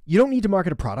 you don't need to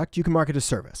market a product. You can market a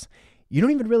service. You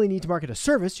don't even really need to market a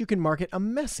service. You can market a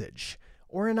message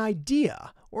or an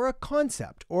idea or a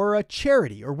concept or a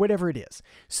charity or whatever it is.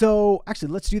 So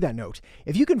actually, let's do that note.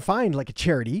 If you can find like a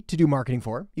charity to do marketing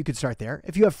for, you could start there.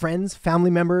 If you have friends,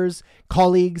 family members,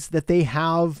 colleagues that they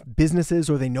have businesses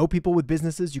or they know people with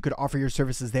businesses, you could offer your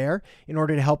services there in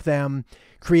order to help them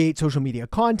create social media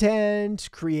content,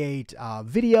 create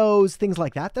videos, things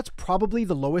like that. That's probably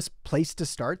the lowest place to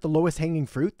start, the lowest hanging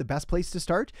fruit. The best place to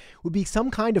start would be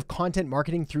some kind of content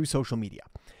marketing through social media.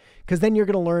 Because then you're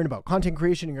going to learn about content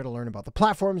creation, you're going to learn about the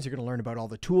platforms, you're going to learn about all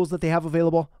the tools that they have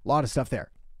available, a lot of stuff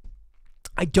there.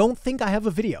 I don't think I have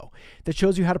a video that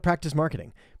shows you how to practice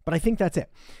marketing, but I think that's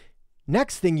it.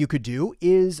 Next thing you could do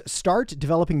is start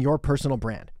developing your personal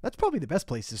brand. That's probably the best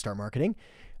place to start marketing.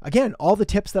 Again, all the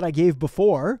tips that I gave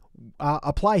before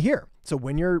apply here. So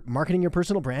when you're marketing your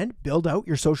personal brand, build out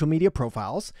your social media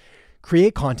profiles.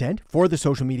 Create content for the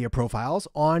social media profiles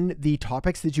on the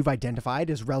topics that you've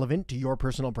identified as relevant to your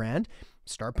personal brand.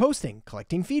 Start posting,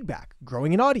 collecting feedback,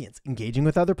 growing an audience, engaging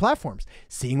with other platforms,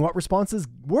 seeing what responses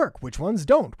work, which ones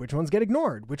don't, which ones get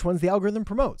ignored, which ones the algorithm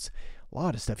promotes. A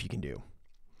lot of stuff you can do.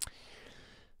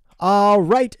 All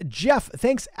right, Jeff.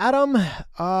 Thanks, Adam.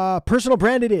 Personal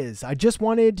brand it is. I just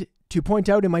wanted to point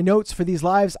out in my notes for these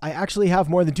lives, I actually have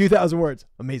more than 2,000 words.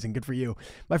 Amazing. Good for you.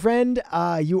 My friend,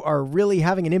 you are really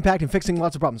having an impact and fixing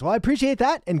lots of problems. Well, I appreciate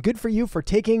that. And good for you for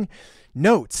taking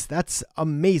notes. That's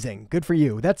amazing. Good for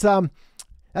you. That's how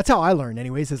I learn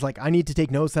anyways, is like, I need to take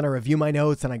notes and I review my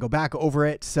notes and I go back over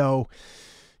it. So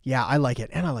yeah, I like it.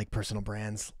 And I like personal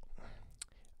brands.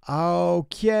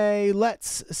 Okay,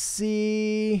 let's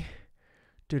see.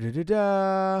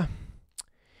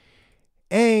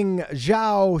 Eng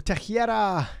Zhao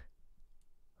Tejera. I'm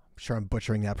sure I'm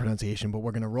butchering that pronunciation, but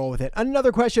we're going to roll with it.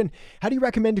 Another question. How do you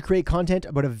recommend to create content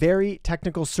about a very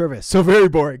technical service? So very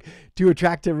boring to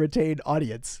attract and retain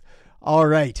audience. All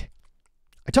right.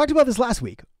 I talked about this last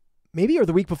week, maybe, or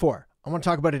the week before. I want to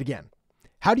talk about it again.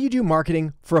 How do you do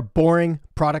marketing for a boring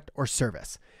product or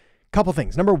service? Couple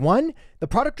things. Number one, the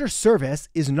product or service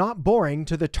is not boring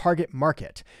to the target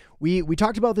market. We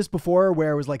talked about this before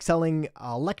where it was like selling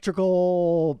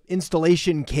electrical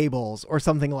installation cables or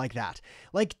something like that.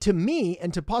 Like to me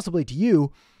and to possibly to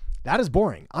you, that is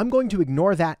boring. I'm going to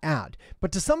ignore that ad.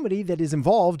 But to somebody that is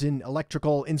involved in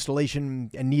electrical installation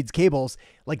and needs cables,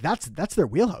 like that's their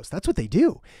wheelhouse. That's what they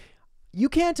do. You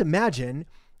can't imagine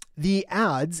the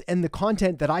ads and the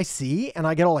content that I see and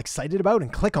I get all excited about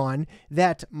and click on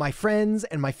that my friends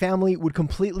and my family would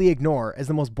completely ignore as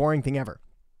the most boring thing ever.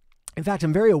 In fact,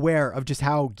 I'm very aware of just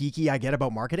how geeky I get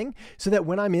about marketing, so that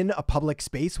when I'm in a public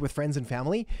space with friends and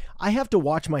family, I have to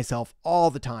watch myself all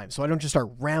the time so I don't just start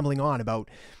rambling on about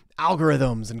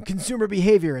algorithms and consumer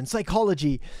behavior and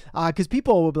psychology, because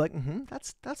people will be like,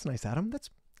 that's nice, Adam. That's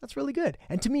really good.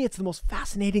 And to me, it's the most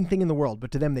fascinating thing in the world.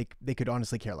 But to them, they could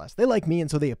honestly care less. They like me,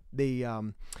 and so they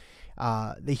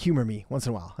humor me once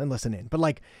in a while and listen in. But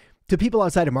like to people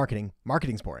outside of marketing,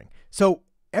 marketing's boring. So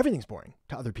everything's boring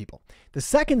to other people. The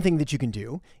second thing that you can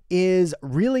do is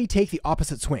really take the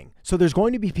opposite swing. So there's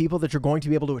going to be people that you're going to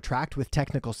be able to attract with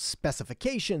technical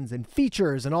specifications and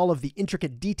features and all of the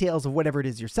intricate details of whatever it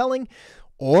is you're selling.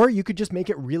 Or you could just make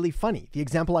it really funny. The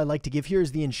example I like to give here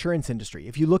is the insurance industry.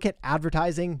 If you look at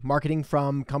advertising, marketing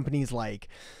from companies like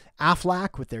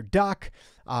Aflac with their Duck,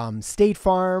 State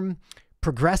Farm,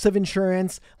 Progressive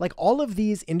Insurance, like all of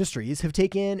these industries have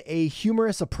taken a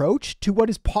humorous approach to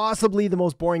what is possibly the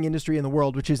most boring industry in the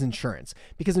world, which is insurance.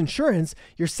 Because insurance,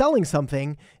 you're selling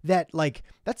something that like,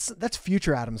 that's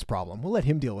future Adam's problem. We'll let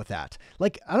him deal with that.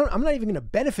 Like, I'm not even going to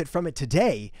benefit from it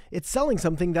today. It's selling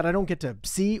something that I don't get to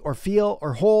see or feel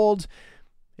or hold.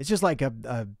 It's just like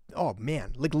oh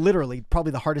man, like literally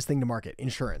probably the hardest thing to market,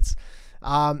 insurance.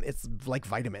 It's like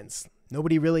vitamins.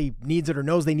 Nobody really needs it or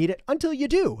knows they need it until you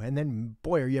do. And then,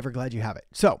 boy, are you ever glad you have it.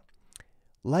 So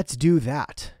let's do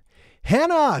that.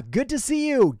 Hannah, good to see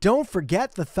you. Don't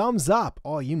forget the thumbs up.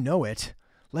 Oh, you know it.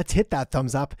 Let's hit that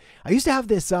thumbs up. I used to have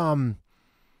this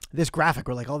this graphic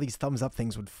where like all these thumbs up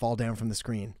things would fall down from the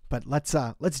screen. But let's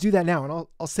do that now, and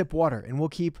I'll sip water and we'll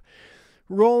keep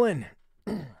rolling.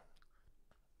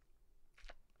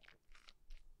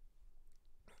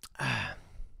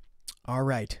 All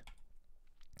right.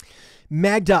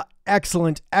 Magda,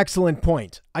 excellent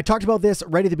point. I talked about this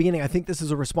right at the beginning. I think this is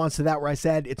a response to that where I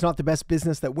said it's not the best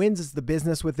business that wins, it's the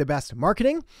business with the best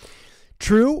marketing.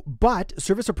 True, but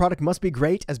service or product must be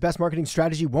great, as best marketing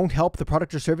strategy won't help the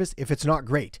product or service if it's not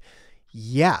great.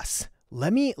 Yes.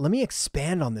 Let me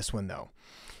expand on this one though.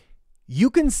 You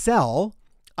can sell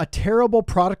a terrible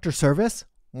product or service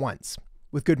once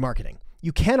with good marketing.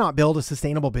 You cannot build a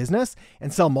sustainable business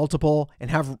and sell multiple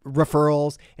and have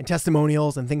referrals and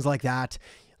testimonials and things like that.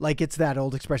 Like it's that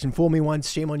old expression, fool me once,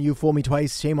 shame on you, fool me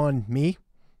twice, shame on me.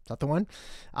 Is that the one?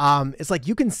 It's like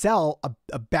you can sell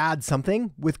a bad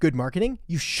something with good marketing.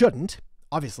 You shouldn't,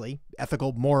 obviously,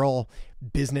 ethical, moral,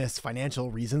 business,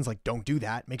 financial reasons, like don't do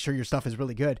that. Make sure your stuff is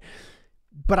really good.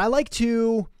 But I like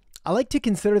to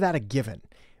consider that a given.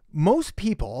 Most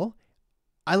people,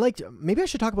 maybe I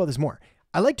should talk about this more.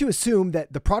 I like to assume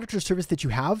that the product or service that you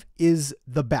have is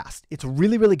the best. It's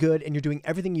really, really good, and you're doing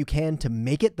everything you can to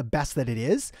make it the best that it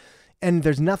is. And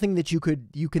there's nothing that you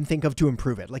can think of to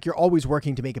improve it. Like you're always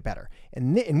working to make it better.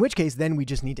 And in which case, then we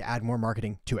just need to add more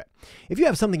marketing to it. If you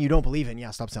have something you don't believe in,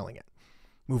 yeah, stop selling it.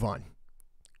 Move on.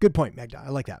 Good point, Magda.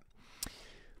 I like that.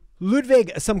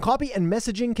 Ludwig, some copy and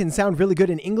messaging can sound really good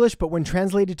in English, but when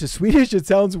translated to Swedish, it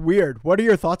sounds weird. What are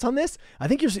your thoughts on this? I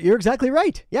think you're exactly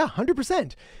right. Yeah,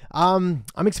 100%. I'm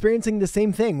experiencing the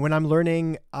same thing when I'm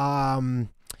learning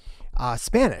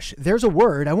Spanish. There's a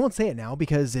word, I won't say it now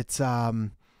because it's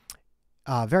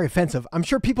very offensive. I'm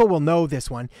sure people will know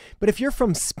this one, but if you're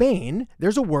from Spain,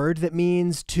 there's a word that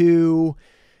means to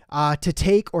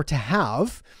take or to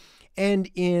have. And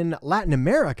in Latin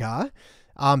America,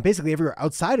 basically everywhere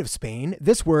outside of Spain,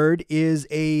 this word is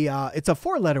it's a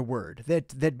 4-letter word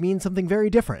that means something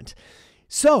very different.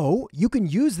 So you can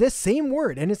use this same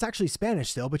word, and it's actually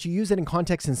Spanish still, but you use it in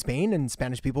context in Spain, and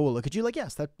Spanish people will look at you like,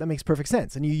 yes, that makes perfect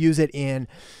sense. And you use it in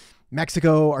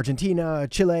Mexico, Argentina,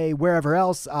 Chile, wherever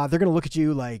else, they're going to look at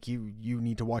you like you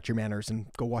need to watch your manners and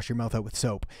go wash your mouth out with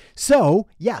soap. So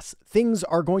yes, things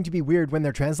are going to be weird when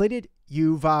they're translated.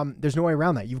 There's no way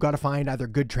around that. You've got to find either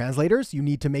good translators. You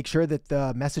need to make sure that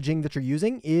the messaging that you're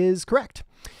using is correct,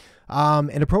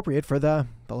 and appropriate for the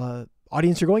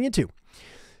audience you're going into.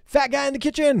 Fat guy in the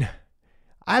kitchen.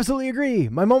 I absolutely agree.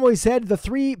 My mom always said the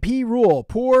 3P rule,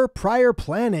 poor prior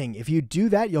planning. If you do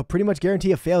that, you'll pretty much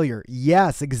guarantee a failure.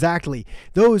 Yes, exactly.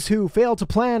 Those who fail to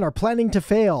plan are planning to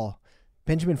fail.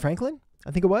 Benjamin Franklin,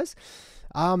 I think it was.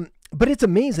 But it's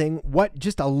amazing what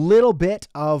just a little bit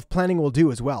of planning will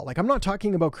do as well. Like, I'm not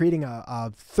talking about creating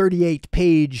a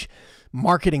 38-page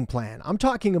marketing plan. I'm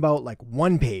talking about like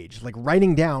 1 page, like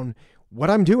writing down what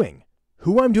I'm doing,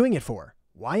 who I'm doing it for,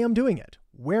 why I'm doing it,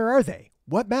 where are they,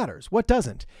 what matters, what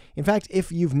doesn't. In fact, if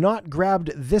you've not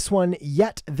grabbed this one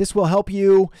yet, this will help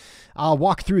you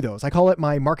walk through those. I call it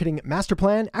my marketing master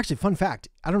plan. Actually, fun fact,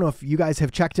 I don't know if you guys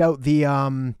have checked out the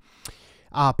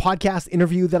podcast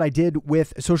interview that I did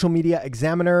with Social Media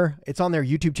Examiner. It's on their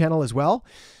YouTube channel as well.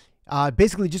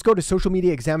 Basically, just go to Social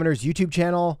Media Examiner's YouTube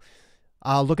channel.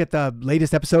 Look at the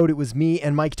latest episode. It was me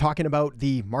and Mike talking about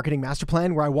the marketing master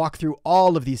plan, where I walk through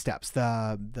all of these steps,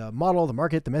 the model, the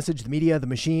market, the message, the media, the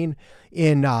machine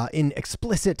in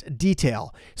explicit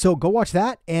detail. So go watch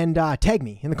that and tag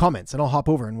me in the comments, and I'll hop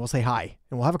over and we'll say hi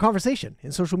and we'll have a conversation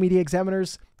in Social Media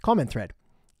Examiner's comment thread.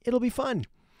 It'll be fun.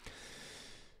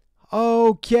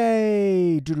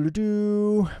 Okay.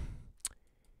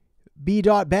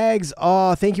 B.Bags.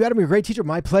 Oh, thank you, Adam. You're a great teacher.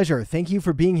 My pleasure. Thank you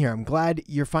for being here. I'm glad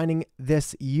you're finding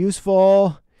this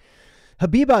useful.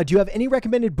 Habiba, do you have any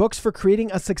recommended books for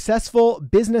creating a successful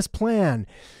business plan?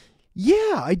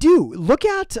 Yeah, I do. Look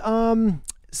at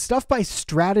stuff by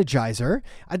Strategizer.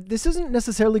 This isn't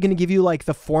necessarily going to give you like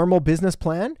the formal business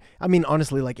plan. I mean,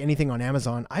 honestly, like anything on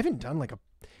Amazon, I haven't done like a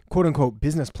quote unquote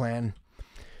business plan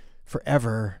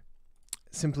forever,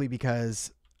 simply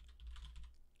because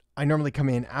I normally come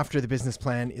in after the business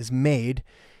plan is made.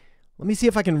 Let me see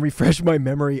if I can refresh my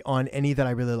memory on any that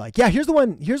I really like. Yeah, here's the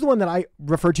one that I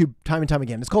refer to time and time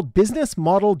again. It's called Business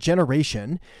Model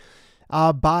Generation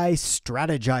by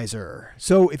Strategizer.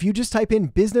 So if you just type in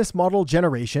Business Model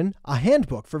Generation, a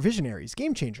handbook for visionaries,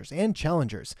 game changers, and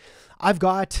challengers. I've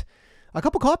got a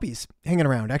couple copies hanging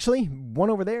around, actually. One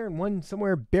over there and one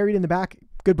somewhere buried in the back.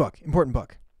 Good book, important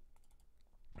book.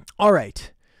 All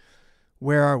right,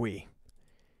 where are we?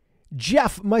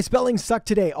 Jeff, my spelling sucked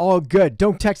today. All good.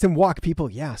 Don't text and walk, people.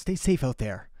 Yeah, stay safe out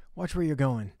there. Watch where you're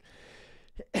going.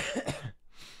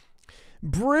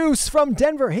 Bruce from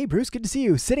Denver. Hey, Bruce, good to see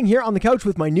you. Sitting here on the couch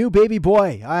with my new baby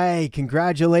boy. Hi,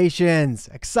 congratulations.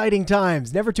 Exciting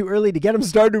times. Never too early to get him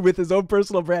started with his own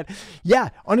personal brand. Yeah,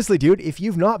 honestly, dude, if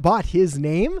you've not bought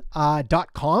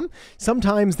hisname.com,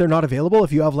 sometimes they're not available.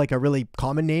 If you have like a really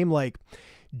common name like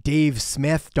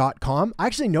davesmith.com. I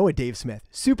actually know a Dave Smith.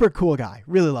 Super cool guy.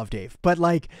 Really love Dave. But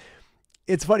like,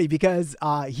 it's funny because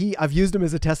I've used him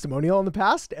as a testimonial in the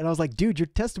past, and I was like, dude, your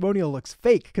testimonial looks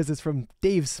fake because it's from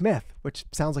Dave Smith, which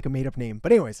sounds like a made up name.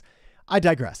 But anyways, I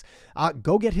digress.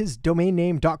 Go get his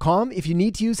domainname.com. If you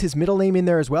need to use his middle name in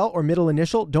there as well, or middle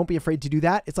initial, don't be afraid to do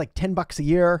that. It's like $10 a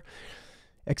year,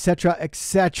 etc.,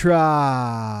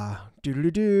 etc.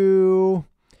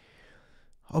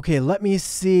 Okay, let me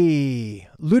see.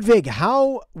 Ludwig,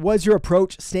 how was your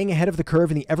approach staying ahead of the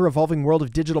curve in the ever-evolving world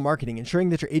of digital marketing, ensuring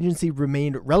that your agency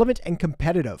remained relevant and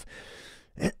competitive?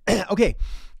 Okay,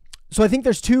 so I think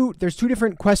there's two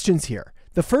different questions here.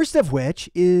 The first of which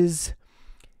is,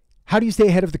 how do you stay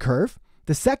ahead of the curve?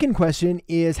 The second question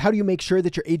is, how do you make sure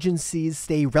that your agencies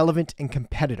stay relevant and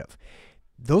competitive?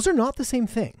 Those are not the same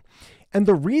thing. And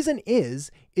the reason is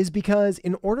because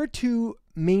in order to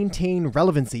maintain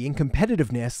relevancy and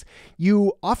competitiveness,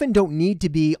 you often don't need to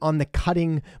be on the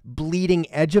cutting, bleeding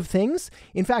edge of things.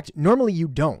 In fact, normally you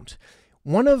don't.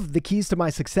 One of the keys to my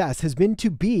success has been to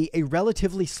be a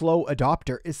relatively slow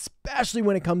adopter, especially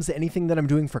when it comes to anything that I'm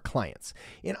doing for clients.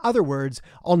 In other words,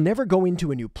 I'll never go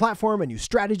into a new platform, a new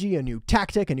strategy, a new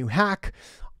tactic, a new hack,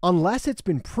 unless it's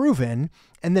been proven,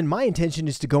 and then my intention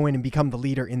is to go in and become the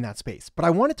leader in that space. But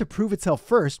I want it to prove itself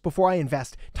first before I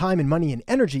invest time and money and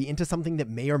energy into something that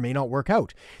may or may not work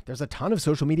out. There's a ton of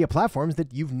social media platforms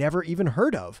that you've never even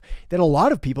heard of, that a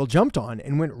lot of people jumped on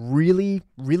and went really,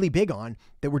 really big on,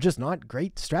 that were just not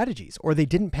great strategies, or they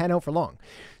didn't pan out for long.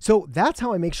 So that's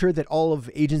how I make sure that all of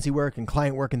agency work and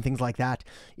client work and things like that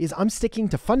is I'm sticking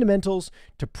to fundamentals,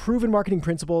 to proven marketing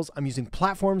principles. I'm using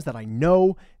platforms that I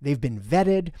know, they've been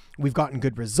vetted, we've gotten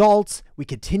good results, we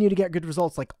continue to get good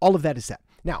results, like all of that is set.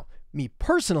 Now, me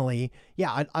personally,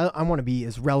 yeah, I want to be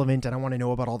as relevant, and I want to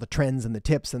know about all the trends and the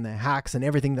tips and the hacks and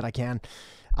everything that I can.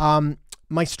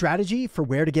 My strategy for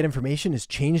where to get information has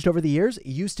changed over the years. It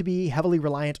used to be heavily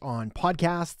reliant on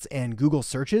podcasts and Google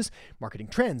searches, marketing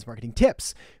trends, marketing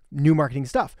tips, new marketing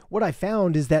stuff. What I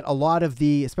found is that a lot of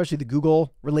especially the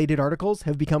Google related articles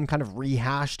have become kind of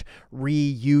rehashed,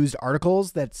 reused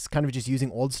articles that's kind of just using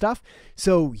old stuff.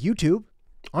 So YouTube,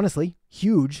 honestly,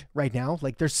 huge right now.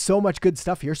 Like there's so much good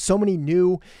stuff here. So many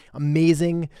new,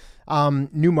 amazing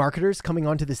new marketers coming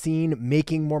onto the scene,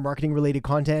 making more marketing related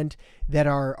content that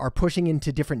are pushing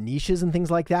into different niches and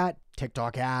things like that.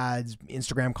 TikTok ads,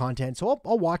 Instagram content. So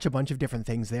I'll watch a bunch of different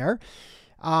things there.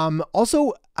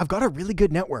 Also, I've got a really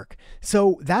good network.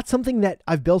 So that's something that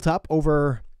I've built up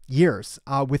over years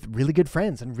with really good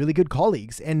friends and really good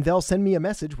colleagues. And they'll send me a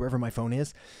message wherever my phone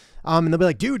is. And they'll be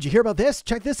like, dude, you hear about this?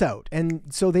 Check this out. And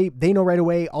so they know right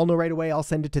away. I'll know right away. I'll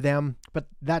send it to them. But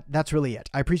that's really it.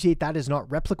 I appreciate that is not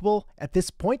replicable at this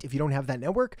point if you don't have that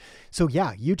network. So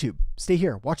yeah, YouTube, stay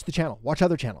here, watch the channel, watch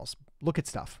other channels, look at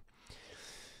stuff.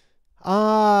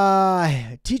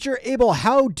 Teacher Abel,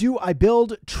 how do I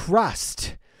build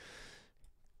trust?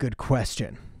 Good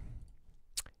question.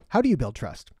 How do you build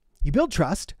trust? You build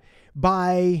trust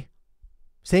by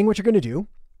saying what you're going to do,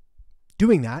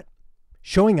 doing that,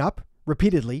 showing up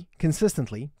repeatedly,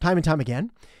 consistently, time and time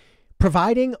again,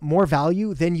 providing more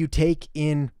value than you take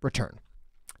in return.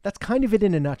 That's kind of it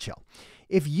in a nutshell.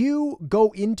 If you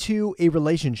go into a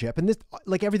relationship, and this,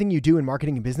 like everything you do in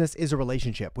marketing and business, is a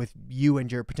relationship with you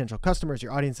and your potential customers,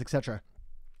 your audience, etc.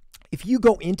 If you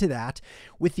go into that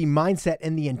with the mindset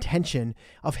and the intention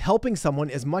of helping someone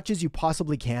as much as you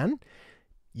possibly can,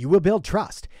 you will build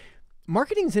trust.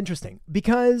 Marketing is interesting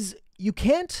because you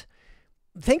can't,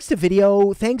 thanks to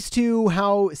video, thanks to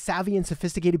how savvy and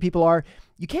sophisticated people are,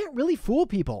 you can't really fool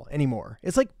people anymore.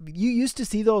 It's like you used to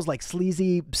see those like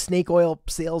sleazy snake oil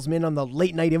salesmen on the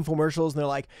late night infomercials, and they're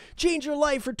like, change your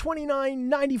life for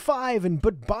 $29.95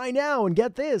 but buy now and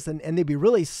get this. And they'd be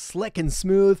really slick and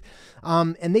smooth.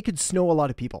 And they could snow a lot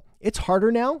of people. It's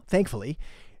harder now, thankfully.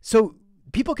 So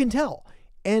people can tell.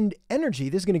 And energy,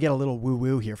 this is going to get a little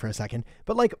woo-woo here for a second,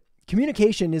 but like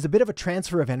communication is a bit of a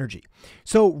transfer of energy.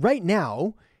 So right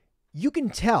now, you can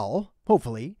tell,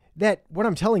 hopefully, that what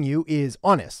I'm telling you is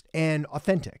honest and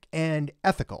authentic and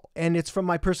ethical, and it's from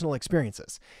my personal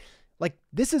experiences. Like,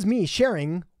 this is me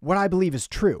sharing what I believe is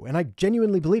true, and I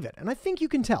genuinely believe it, and I think you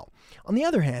can tell. On the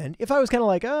other hand, if I was kind of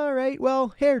like, all right,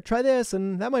 well, here, try this,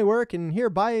 and that might work, and here,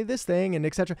 buy this thing, and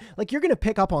etc., like, you're going to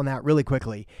pick up on that really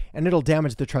quickly, and it'll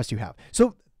damage the trust you have.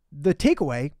 So the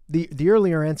takeaway, the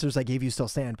earlier answers I gave you still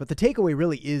stand, but the takeaway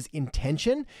really is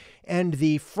intention and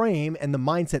the frame and the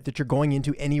mindset that you're going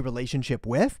into any relationship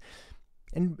with.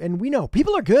 And we know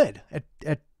people are good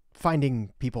at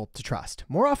finding people to trust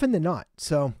more often than not.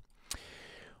 So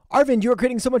Arvind, you are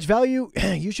creating so much value.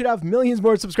 You should have millions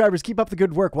more subscribers. Keep up the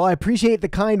good work. Well, I appreciate the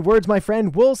kind words, my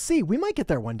friend. We'll see. We might get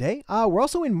there one day. We're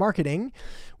also in marketing,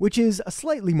 which is a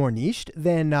slightly more niched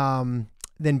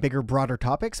than bigger, broader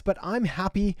topics, but I'm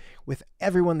happy with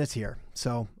everyone that's here.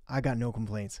 So I got no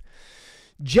complaints.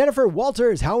 Jennifer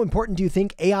Walters, how important do you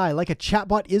think AI like a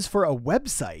chatbot is for a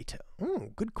website?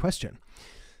 Good question.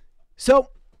 So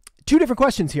two different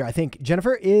questions here, I think,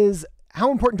 Jennifer, is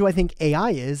how important do I think AI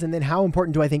is? And then how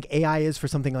important do I think AI is for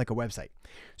something like a website?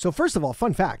 So first of all,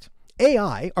 fun fact.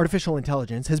 AI, artificial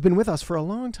intelligence, has been with us for a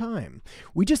long time.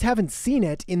 We just haven't seen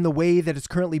it in the way that it's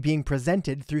currently being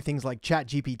presented through things like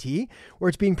ChatGPT, where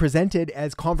it's being presented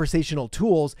as conversational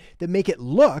tools that make it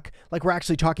look like we're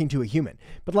actually talking to a human.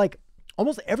 But like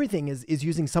almost everything is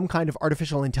using some kind of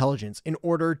artificial intelligence in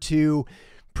order to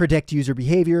predict user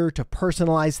behavior, to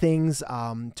personalize things,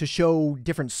 to show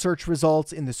different search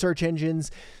results in the search engines.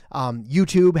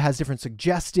 YouTube has different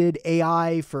suggested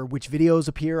AI for which videos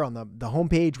appear on the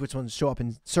homepage, which ones show up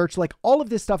in search. Like all of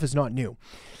this stuff is not new.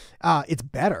 It's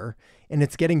better, and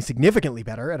it's getting significantly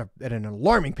better at an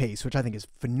alarming pace, which I think is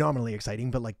phenomenally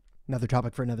exciting, but like another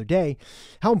topic for another day.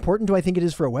 How important do I think it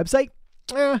is for a website?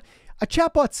 A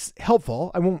chatbot's helpful.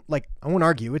 I won't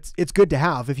argue. It's good to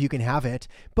have if you can have it,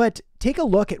 but take a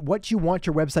look at what you want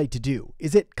your website to do.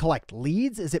 Is it collect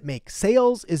leads? Is it make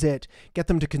sales? Is it get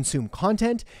them to consume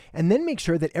content? And then make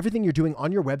sure that everything you're doing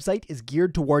on your website is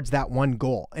geared towards that one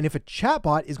goal. And if a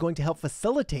chatbot is going to help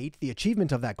facilitate the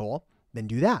achievement of that goal, then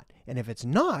do that. And if it's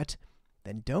not,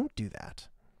 then don't do that.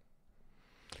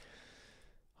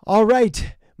 All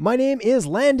right. My name is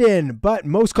Landon, but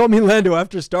most call me Lando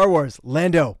after Star Wars.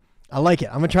 Lando. I like it.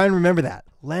 I'm going to try and remember that.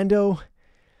 Lando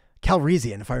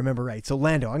Calrissian, if I remember right. So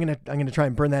Lando, I'm going to try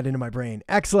and burn that into my brain.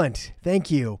 Excellent. Thank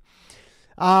you.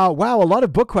 Wow, a lot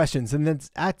of book questions, and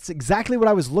that's exactly what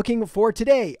I was looking for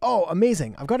today. Oh,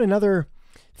 amazing. I've got another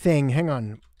thing. Hang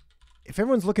on. If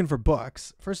everyone's looking for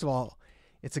books, first of all,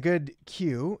 it's a good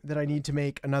cue that I need to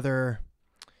make another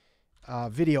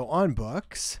video on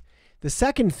books. The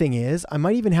second thing is I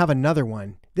might even have another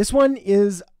one. This one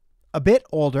is a bit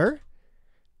older.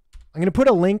 I'm going to put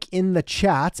a link in the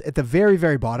chat at the very,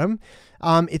 very bottom.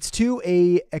 It's to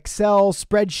a Excel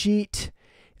spreadsheet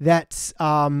that's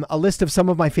a list of some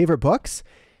of my favorite books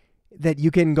that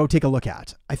you can go take a look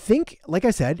at. I think, like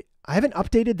I said, I haven't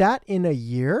updated that in a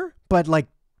year, but like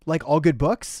all good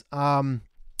books,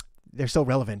 they're still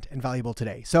relevant and valuable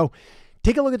today. So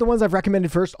Take a look at the ones I've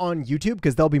recommended first on YouTube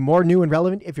because they'll be more new and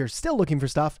relevant. If you're still looking for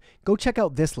stuff, go check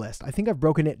out this list. I think I've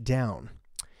broken it down.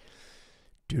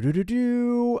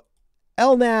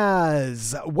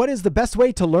 Elnaz, what is the best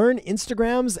way to learn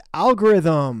Instagram's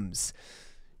algorithms?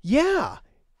 Yeah,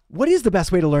 what is the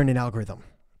best way to learn an algorithm?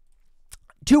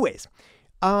 Two ways.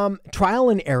 Trial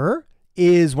and error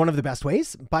is one of the best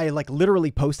ways, by like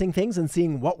literally posting things and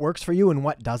seeing what works for you and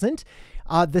what doesn't.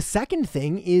 The second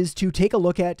thing is to take a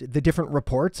look at the different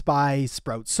reports by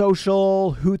Sprout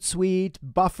Social, Hootsuite,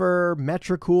 Buffer,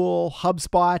 Metricool,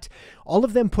 HubSpot. All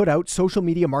of them put out social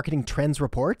media marketing trends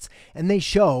reports, and they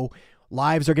show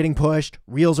lives are getting pushed,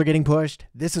 reels are getting pushed,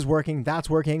 this is working, that's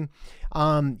working.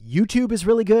 YouTube is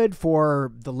really good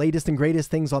for the latest and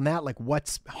greatest things on that, like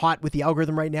what's hot with the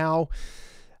algorithm right now.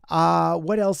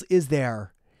 What else is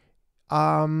there?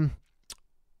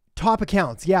 Top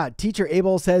accounts. Yeah. Teacher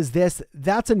Abel says this.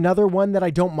 That's another one that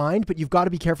I don't mind, but you've got to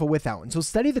be careful with that one. So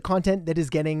study the content that is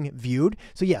getting viewed.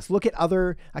 So yes, look at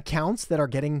other accounts that are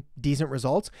getting decent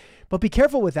results, but be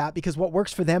careful with that because what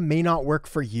works for them may not work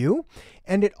for you.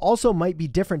 And it also might be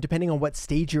different depending on what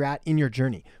stage you're at in your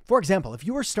journey. For example, if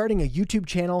you were starting a YouTube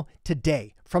channel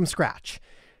today from scratch,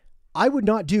 I would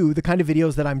not do the kind of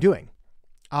videos that I'm doing.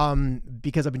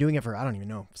 Because I've been doing it for, I don't even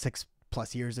know, 6+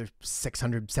 years. There's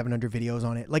 600, 700 videos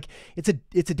on it. Like it's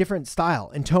a different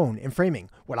style and tone and framing.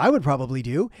 What I would probably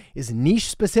do is niche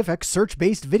specific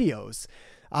search-based videos.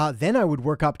 Then I would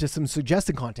work up to some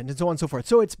suggested content and so on and so forth.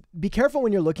 So be careful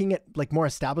when you're looking at like more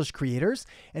established creators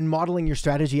and modeling your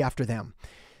strategy after them.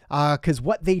 Cause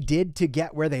what they did to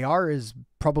get where they are is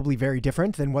probably very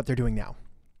different than what they're doing now.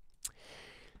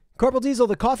 Corporal Diesel,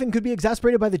 the coughing could be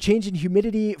exacerbated by the change in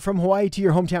humidity from Hawaii to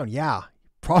your hometown. Yeah,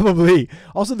 probably.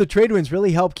 Also, the trade winds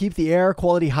really help keep the air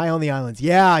quality high on the islands.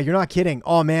 Yeah, you're not kidding.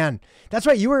 Oh man, that's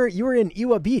right. You were in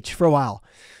Iwa Beach for a while.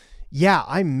 Yeah,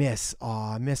 I miss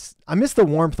the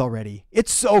warmth already.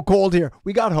 It's so cold here.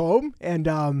 We got home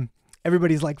and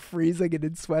everybody's like freezing and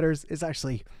in sweaters. It's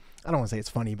actually, I don't want to say it's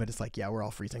funny, but it's like, yeah, we're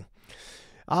all freezing.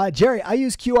 Jerry, I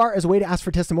use QR as a way to ask for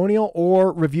testimonial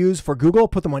or reviews for Google.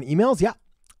 Put them on emails. Yeah.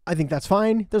 I think that's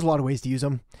fine. There's a lot of ways to use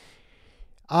them.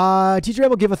 Teacher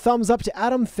Abel, give a thumbs up to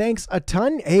Adam. Thanks a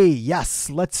ton. Hey,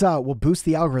 yes, we'll boost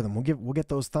the algorithm. We'll get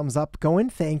those thumbs up going.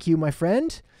 Thank you, my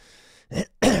friend.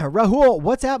 Rahul,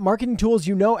 WhatsApp marketing tools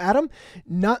you know, Adam?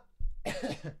 Not.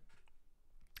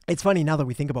 It's funny now that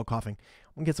we think about coughing.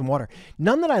 We'll get some water.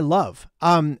 None that I love,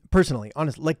 personally,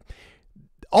 honestly. Like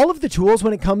all of the tools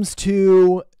when it comes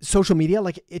to social media,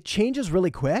 like it changes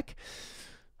really quick.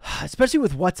 Especially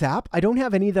with WhatsApp, I don't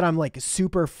have any that I'm like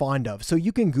super fond of. So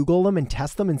you can Google them and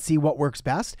test them and see what works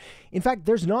best. In fact,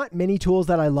 there's not many tools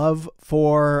that I love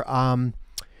for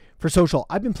social.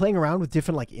 I've been playing around with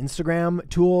different like Instagram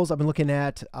tools. I've been looking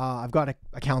at, I've got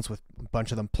accounts with a bunch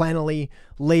of them. Planoly,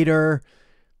 Later,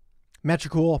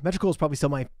 Metricool. Metricool is probably still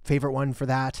my favorite one for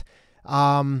that.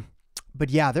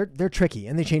 But yeah, they're tricky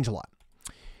and they change a lot.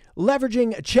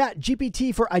 Leveraging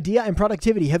ChatGPT for idea and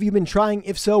productivity. Have you been trying?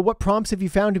 If so, what prompts have you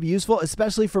found to be useful,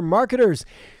 especially for marketers?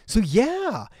 So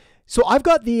yeah, so I've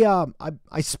got the,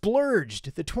 I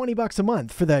splurged the $20 a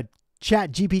month for the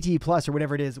ChatGPT Plus or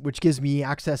whatever it is, which gives me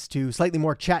access to slightly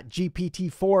more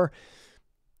ChatGPT-4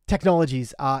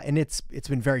 technologies. And it's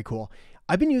been very cool.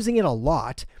 I've been using it a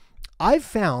lot. I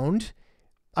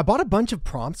bought a bunch of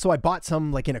prompts. So I bought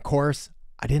some like in a course.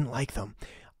 I didn't like them.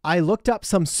 I looked up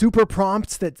some super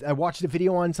prompts that I watched a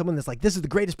video on someone that's like, this is the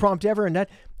greatest prompt ever. And that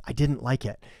I didn't like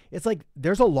it. It's like,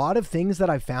 there's a lot of things that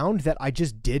I found that I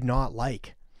just did not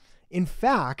like. In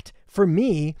fact, for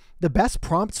me, the best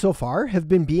prompts so far have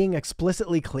been being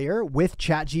explicitly clear with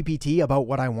ChatGPT about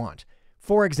what I want.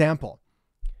 For example,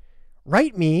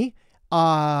 write me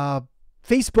a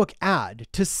Facebook ad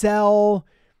to sell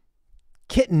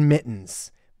kitten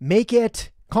mittens. Make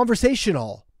it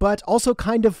conversational, but also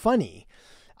kind of funny.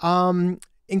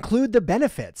 Include the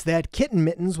benefits that kitten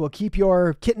mittens will keep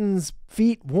your kitten's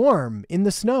feet warm in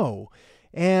the snow.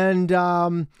 And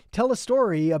tell a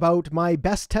story about my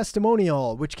best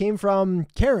testimonial, which came from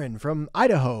Karen from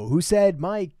Idaho, who said,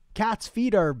 my cat's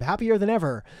feet are happier than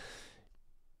ever.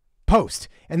 Post.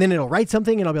 And then it'll write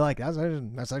something and I'll be like,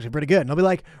 that's actually pretty good. And I'll be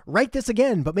like, write this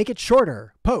again, but make it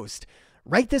shorter. Post.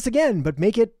 Write this again, but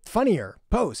make it funnier.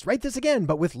 Post. Write this again,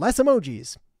 but with less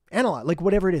emojis. Analyze, like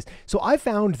whatever it is. So I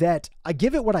found that I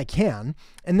give it what I can,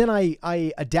 and then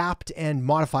I adapt and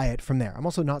modify it from there. I'm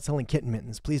also not selling kitten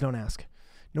mittens. Please don't ask.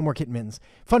 No more kitten mittens.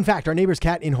 Fun fact, our neighbor's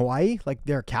cat in Hawaii, like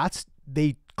their cats,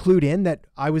 they clued in that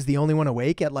I was the only one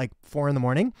awake at like 4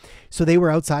 a.m. So they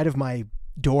were outside of my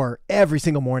door every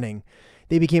single morning.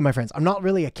 they became my friends. I'm not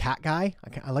really a cat guy.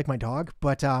 I like my dog,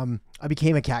 but I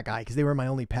became a cat guy because they were my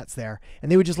only pets there.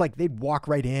 And they would just they'd walk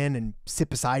right in and sit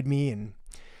beside me and,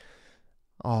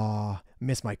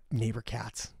 miss my neighbor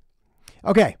cats.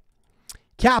 Okay.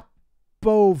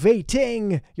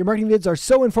 Capovating. Your marketing vids are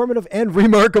so informative and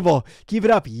remarkable. Keep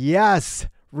it up. Yes.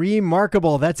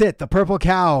 Remarkable. That's it. The purple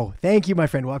cow. Thank you, my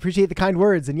friend. Well, I appreciate the kind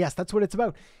words. And yes, that's what it's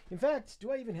about. In fact,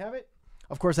 do I even have it?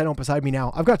 Of course, I don't beside me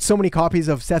now. I've got so many copies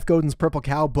of Seth Godin's Purple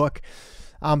Cow book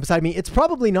beside me. It's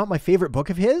probably not my favorite book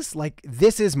of his.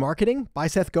 This is Marketing by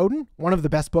Seth Godin. One of the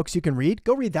best books you can read.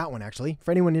 Go read that one, actually,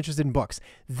 for anyone interested in books.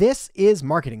 This is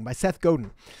Marketing by Seth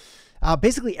Godin.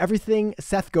 Basically, everything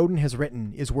Seth Godin has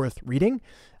written is worth reading.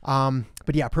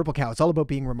 But yeah, Purple Cow. It's all about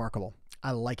being remarkable.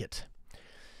 I like it.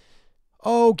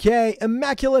 Okay,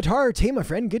 Immaculate Heart. Hey, my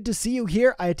friend, good to see you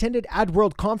here. I attended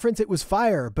AdWorld Conference. It was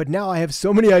fire, but now I have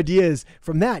so many ideas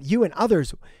from that, you and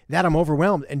others, that I'm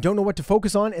overwhelmed and don't know what to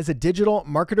focus on as a digital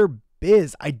marketer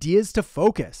biz. Ideas to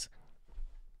focus.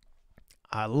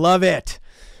 I love it.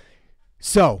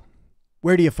 So,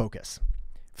 where do you focus?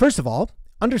 First of all,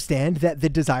 understand that the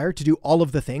desire to do all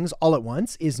of the things all at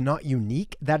once is not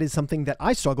unique. That is something that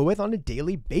I struggle with on a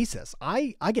daily basis.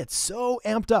 I get so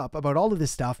amped up about all of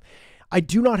this stuff. I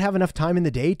do not have enough time in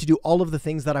the day to do all of the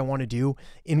things that I want to do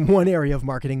in one area of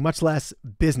marketing, much less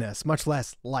business, much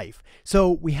less life.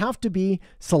 So we have to be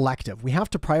selective. We have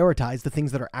to prioritize the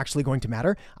things that are actually going to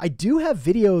matter. I do have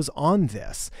videos on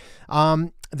this.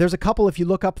 There's a couple, if you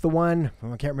look up the one,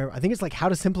 I can't remember, I think it's how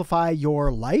to simplify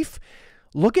your life.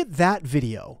 Look at that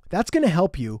video. That's going to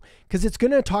help you because it's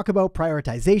going to talk about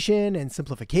prioritization and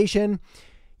simplification.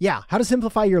 Yeah, how to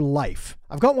simplify your life.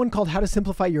 I've got one called How to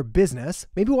Simplify Your Business.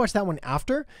 Maybe watch that one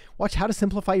after. Watch How to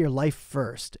Simplify Your Life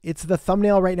first. It's the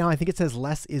thumbnail right now. I think it says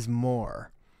less is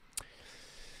more.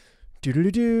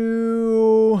 Felipe,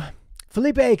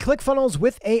 ClickFunnels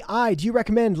with AI. Do you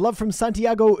recommend? Love from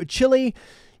Santiago, Chile.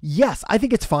 Yes, I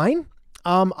think it's fine.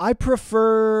 I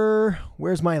prefer,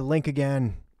 where's my link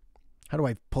again? How do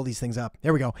I pull these things up?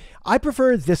 There we go. I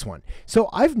prefer this one. So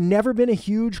I've never been a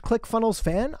huge ClickFunnels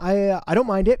fan. I don't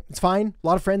mind it. It's fine. A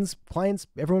lot of friends, clients,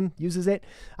 everyone uses it.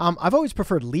 I've always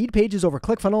preferred Lead Pages over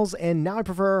ClickFunnels, and now I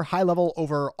prefer High Level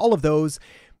over all of those,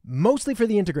 mostly for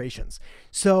the integrations.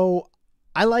 So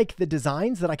I like the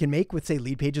designs that I can make with, say,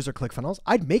 Lead Pages or ClickFunnels.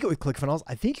 I'd make it with ClickFunnels.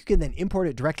 I think you can then import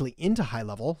it directly into High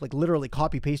Level, literally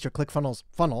copy paste your ClickFunnels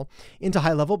funnel into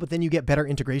High Level, but then you get better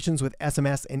integrations with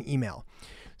SMS and email.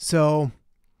 So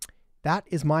that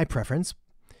is my preference.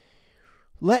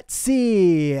 Let's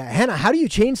see. Hannah, how do you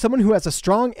change someone who has a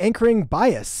strong anchoring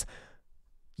bias?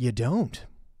 You don't.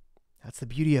 That's the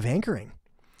beauty of anchoring.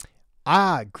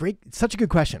 Great. Such a good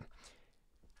question.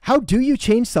 How do you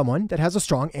change someone that has a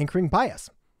strong anchoring bias?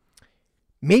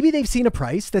 Maybe they've seen a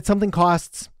price that something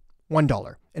costs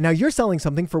 $1, and now you're selling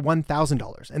something for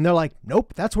 $1,000, and they're like,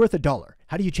 nope, that's worth $1.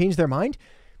 How do you change their mind?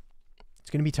 It's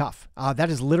going to be tough.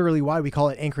 That is literally why we call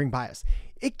it anchoring bias.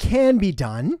 It can be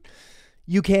done.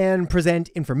 You can present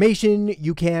information.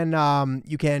 You can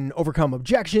overcome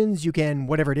objections. You can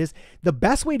whatever it is. The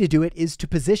best way to do it is to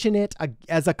position it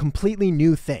as a completely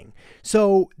new thing.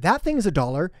 So that thing is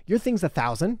 $1. Your thing's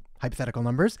 1,000. Hypothetical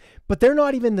numbers, but they're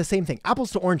not even the same thing. Apples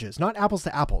to oranges, not apples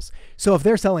to apples. So if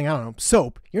they're selling, I don't know,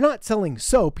 soap, you're not selling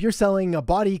soap. You're selling a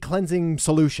body cleansing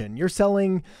solution. You're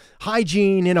selling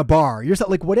hygiene in a bar. You're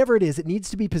selling whatever it is. It needs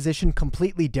to be positioned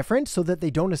completely different so that they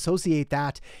don't associate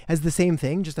that as the same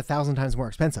thing, just 1,000 times more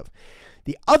expensive.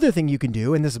 The other thing you can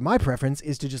do, and this is my preference,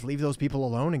 is to just leave those people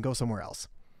alone and go somewhere else.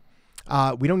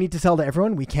 We don't need to sell to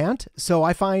everyone. We can't. So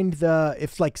I find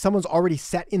if someone's already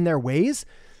set in their ways,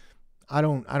 I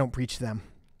don't preach to them.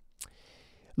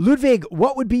 Ludwig,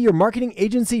 what would be your marketing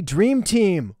agency dream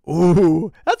team?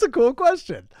 Ooh, that's a cool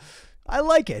question. I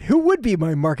like it. Who would be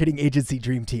my marketing agency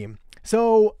dream team?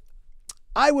 So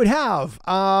I would have,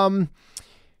 I'd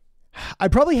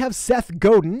probably have Seth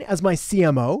Godin as my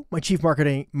CMO, my chief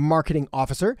marketing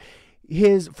officer.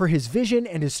 For his vision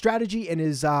and his strategy and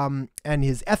his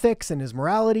ethics and his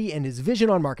morality and his vision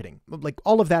on marketing,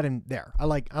 all of that in there. I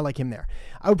like him there.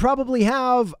 I would probably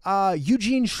have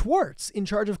Eugene Schwartz in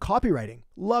charge of copywriting.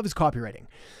 Loves copywriting.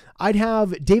 I'd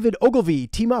have David Ogilvy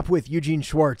team up with Eugene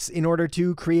Schwartz in order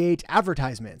to create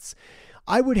advertisements.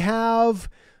 Who would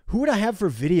I have for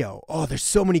video? Oh, there's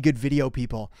so many good video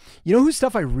people. You know whose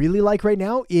stuff I really like right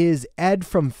now is Ed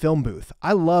from Film Booth.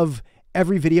 I love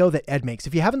every video that Ed makes.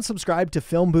 If you haven't subscribed to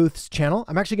Film Booth's channel,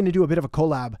 I'm actually going to do a bit of a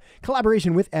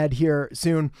collaboration with Ed here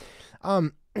soon.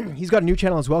 He's got a new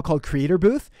channel as well called Creator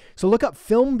Booth. So look up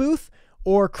Film Booth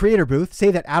or Creator Booth. Say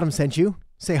that Adam sent you.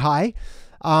 Say hi.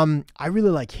 I really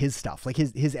like his stuff, like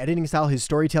his editing style, his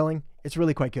storytelling. It's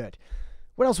really quite good.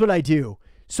 What else would I do?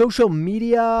 Social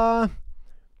media,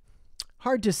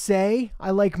 hard to say. I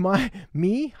like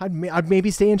I'd maybe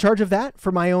stay in charge of that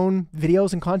for my own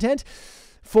videos and content.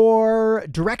 For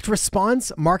direct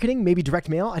response marketing, maybe direct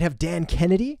mail, I'd have Dan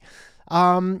Kennedy.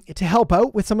 To help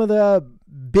out with some of the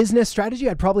business strategy,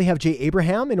 I'd probably have Jay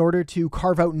Abraham in order to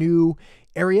carve out new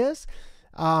areas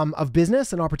of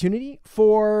business and opportunity.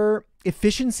 For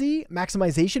efficiency,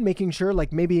 maximization, making sure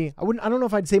like maybe, I don't know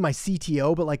if I'd say my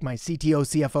CTO, but like my CTO,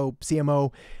 CFO,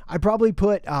 CMO, I'd probably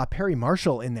put Perry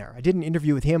Marshall in there. I did an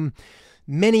interview with him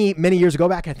many, many years ago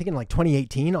back, I think in like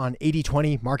 2018 on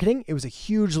 80/20 marketing. It was a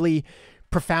hugely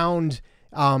profound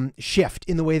shift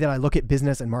in the way that I look at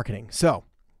business and marketing. So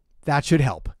that should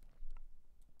help.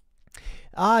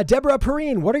 Deborah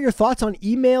Perrine, what are your thoughts on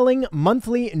emailing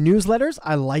monthly newsletters?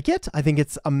 I like it. I think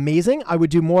it's amazing. I would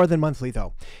do more than monthly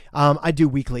though. I do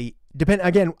weekly.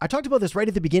 Again, I talked about this right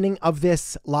at the beginning of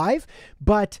this live,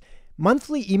 but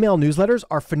monthly email newsletters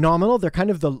are phenomenal. They're kind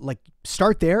of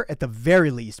start there at the very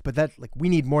least, but we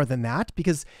need more than that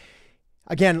because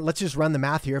again, let's just run the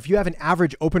math here. If you have an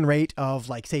average open rate of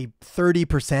say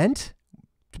 30%,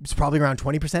 it's probably around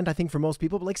 20%, I think, for most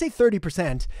people, but say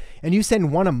 30%, and you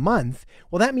send one a month,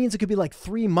 well, that means it could be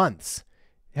 3 months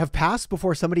have passed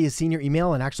before somebody has seen your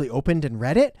email and actually opened and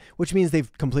read it, which means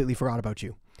they've completely forgot about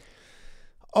you.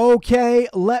 Okay,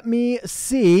 let me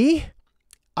see.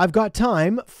 I've got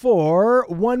time for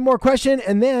one more question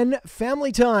and then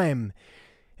family time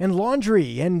and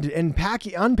laundry and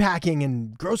unpacking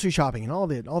and grocery shopping and all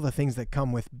the things that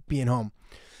come with being home.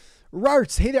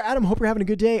 Rarts, hey there, Adam. Hope you're having a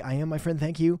good day. I am, my friend.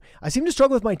 Thank you. I seem to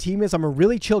struggle with my team as I'm a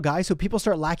really chill guy, so people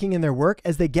start lacking in their work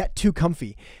as they get too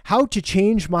comfy. How to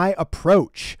change my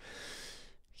approach?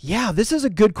 Yeah, this is a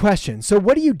good question. So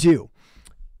what do you do?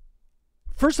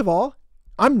 First of all,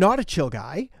 I'm not a chill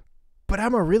guy, but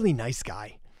I'm a really nice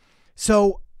guy.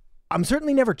 So I'm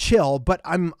certainly never chill, but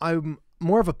I'm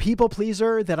more of a people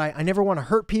pleaser that I never want to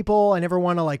hurt people. I never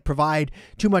want to provide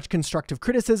too much constructive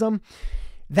criticism.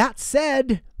 That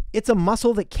said, it's a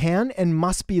muscle that can and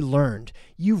must be learned.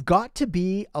 You've got to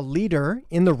be a leader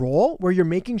in the role where you're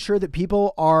making sure that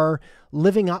people are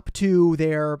living up to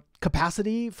their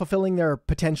capacity, fulfilling their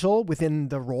potential within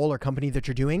the role or company that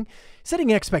you're doing,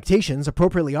 setting expectations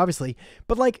appropriately, obviously,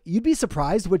 but you'd be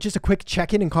surprised what just a quick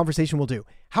check-in and conversation will do.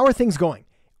 How are things going?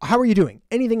 How are you doing?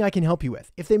 Anything I can help you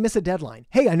with? If they miss a deadline,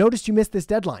 hey, I noticed you missed this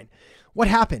deadline. What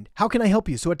happened? How can I help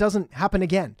you so it doesn't happen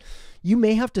again? You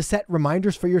may have to set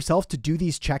reminders for yourself to do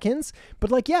these check-ins,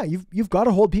 but you've got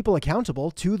to hold people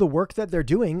accountable to the work that they're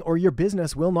doing or your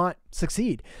business will not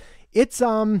succeed. It's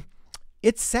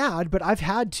sad, but I've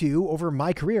had to, over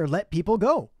my career, let people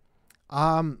go.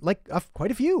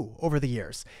 Quite a few over the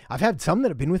years. I've had some that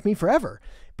have been with me forever,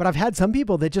 but I've had some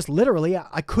people that just literally,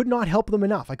 I could not help them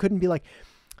enough. I couldn't be like,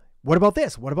 what about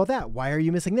this? What about that? Why are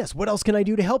you missing this? What else can I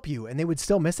do to help you? And they would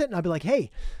still miss it. And I'd be like, hey,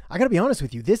 I got to be honest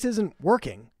with you. This isn't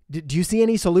working. Do you see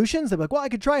any solutions? They're like, well, I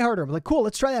could try harder. I'm like, cool,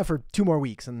 let's try that for 2 more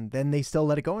weeks. And then they still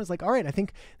let it go. And it's like, all right, I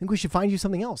think we should find you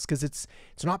something else because it's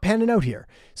not panning out here.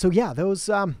 So yeah, those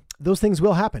things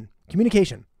will happen.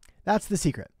 Communication. That's the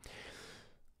secret.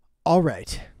 All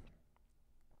right.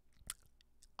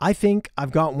 I think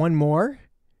I've got one more.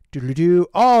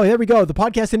 Oh, there we go. The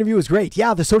podcast interview was great.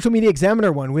 Yeah, the Social Media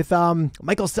Examiner one with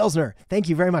Michael Stelzner. Thank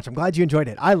you very much. I'm glad you enjoyed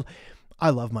it. I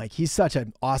love Mike. He's such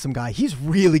an awesome guy. He's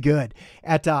really good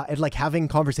at having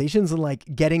conversations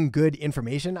and getting good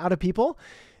information out of people.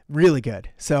 Really good.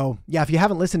 So yeah, if you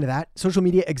haven't listened to that, Social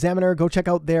Media Examiner, go check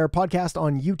out their podcast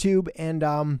on YouTube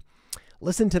and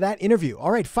listen to that interview.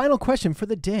 All right, final question for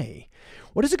the day.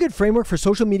 What is a good framework for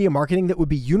social media marketing that would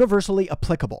be universally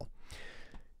applicable?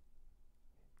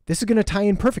 This is going to tie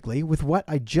in perfectly with what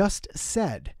I just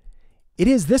said. It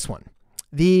is this one,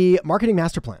 the Marketing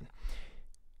Master Plan.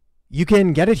 You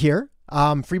can get it here,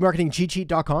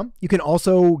 freemarketingcheatsheet.com. You can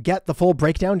also get the full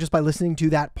breakdown just by listening to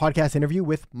that podcast interview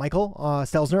with Michael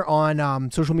Stelzner on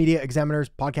Social Media Examiner's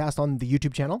podcast on the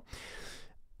YouTube channel.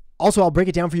 Also, I'll break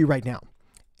it down for you right now.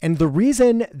 And the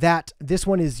reason that this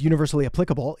one is universally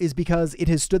applicable is because it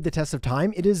has stood the test of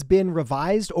time. It has been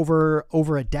revised over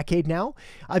a decade now.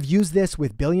 I've used this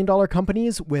with billion-dollar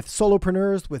companies, with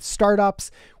solopreneurs, with startups,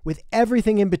 with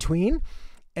everything in between,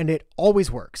 and it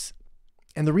always works.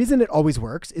 And the reason it always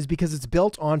works is because it's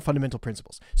built on fundamental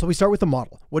principles. So we start with the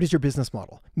model. What is your business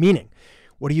model? Meaning,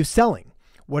 what are you selling?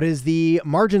 What is the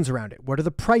margins around it? What are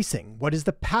the pricing? What is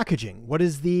the packaging? What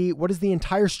is the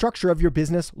entire structure of your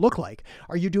business look like?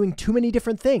 Are you doing too many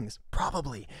different things?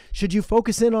 Probably. Should you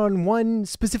focus in on one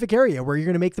specific area where you're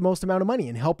going to make the most amount of money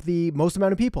and help the most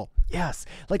amount of people? Yes.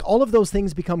 All of those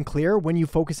things become clear when you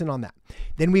focus in on that.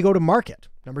 Then we go to market.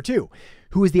 Number 2,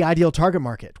 Who is the ideal target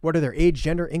market? What are their age,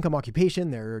 gender, income,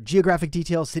 occupation, their geographic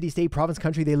details, city, state, province,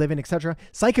 country they live in, etc.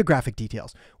 Psychographic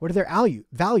details. What are their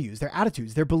values, their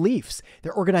attitudes, their beliefs,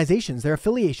 their organizations, their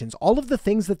affiliations, all of the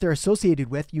things that they're associated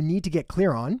with you need to get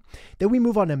clear on. Then we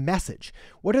move on to message.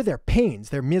 What are their pains,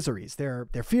 their miseries, their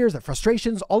fears, their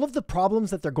frustrations, all of the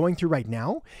problems that they're going through right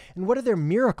now? And what are their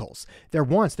miracles, their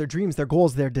wants, their dreams, their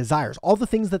goals, their desires, all the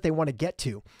things that they want to get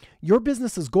to? Your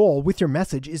business's goal with your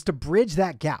message is to bridge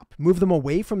that gap, move them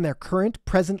away from their current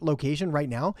present location right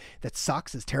now that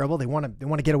sucks, is terrible. They want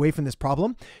to get away from this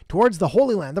problem towards the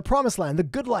Holy Land, the Promised Land, the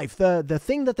good life, the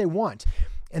thing that they want.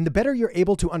 And the better you're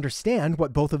able to understand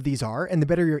what both of these are, and the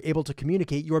better you're able to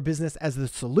communicate your business as the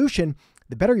solution,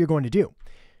 the better you're going to do.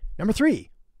 Number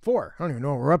 4, I don't even know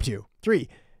what we're up to. 3.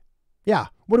 Yeah.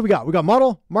 What do we got? We got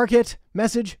model, market,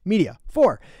 message, media.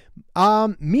 4.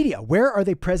 Media. Where are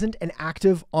they present and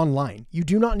active online? You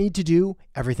do not need to do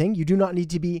everything. You do not need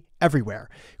to be everywhere.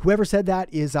 Whoever said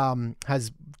that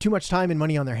has too much time and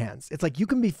money on their hands. It's like you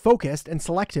can be focused and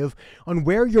selective on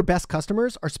where your best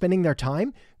customers are spending their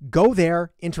time. Go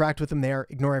there, interact with them there,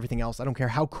 ignore everything else. I don't care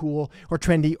how cool or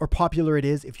trendy or popular it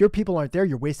is. If your people aren't there,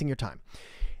 you're wasting your time.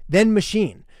 Then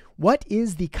machine. What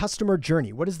is the customer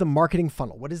journey? What is the marketing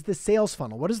funnel? What is the sales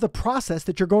funnel? What is the process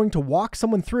that you're going to walk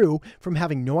someone through from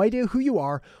having no idea who you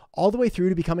are all the way through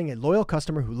to becoming a loyal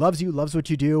customer who loves you, loves what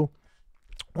you do,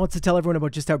 wants to tell everyone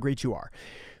about just how great you are?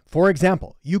 For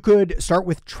example, you could start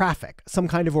with traffic, some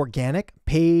kind of organic,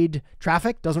 paid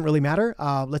traffic, doesn't really matter.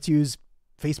 Let's use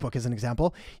Facebook as an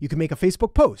example. You could make a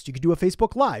Facebook post. You could do a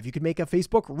Facebook Live. You could make a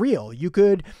Facebook Reel. You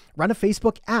could run a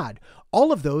Facebook ad.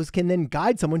 All of those can then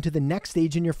guide someone to the next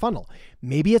stage in your funnel.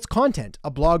 Maybe it's content, a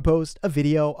blog post, a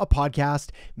video, a podcast.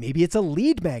 Maybe it's a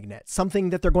lead magnet, something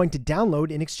that they're going to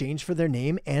download in exchange for their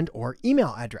name and or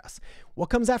email address. What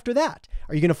comes after that?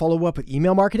 Are you going to follow up with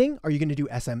email marketing? Are you going to do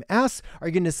SMS? Are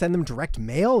you going to send them direct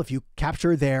mail if you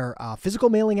capture their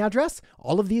physical mailing address?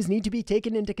 All of these need to be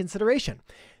taken into consideration.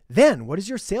 Then, what does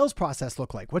your sales process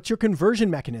look like? What's your conversion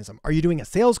mechanism? Are you doing a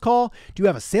sales call? Do you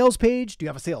have a sales page? Do you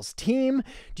have a sales team?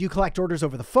 Do you collect orders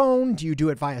over the phone? Do you do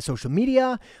it via social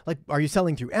media? Like, are you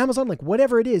selling through Amazon? Like,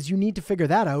 whatever it is, you need to figure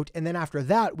that out. And then after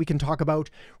that, we can talk about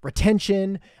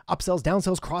retention, upsells,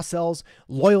 downsells, cross-sells,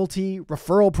 loyalty,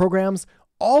 referral programs.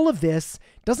 All of this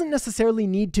doesn't necessarily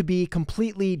need to be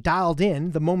completely dialed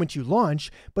in the moment you launch,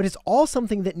 but it's all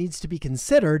something that needs to be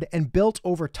considered and built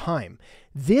over time.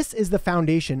 This is the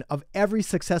foundation of every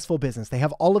successful business. They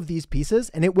have all of these pieces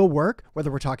and it will work,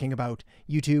 whether we're talking about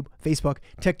YouTube, Facebook,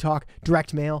 TikTok,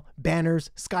 direct mail,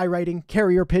 banners, skywriting,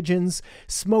 carrier pigeons,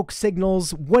 smoke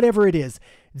signals, whatever it is.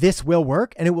 This will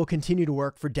work and it will continue to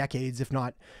work for decades, if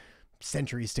not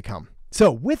centuries to come.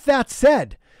 So with that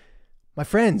said, my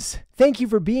friends, thank you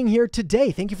for being here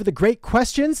today. Thank you for the great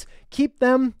questions. Keep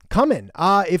them coming.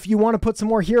 If you want to put some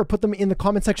more here, put them in the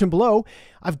comment section below.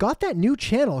 I've got that new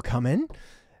channel coming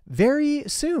very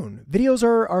soon. Videos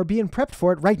are being prepped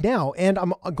for it right now, and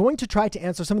I'm going to try to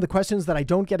answer some of the questions that I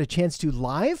don't get a chance to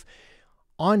live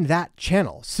on that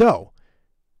channel. So,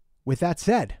 with that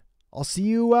said, I'll see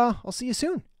you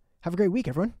soon. Have a great week,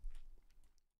 everyone.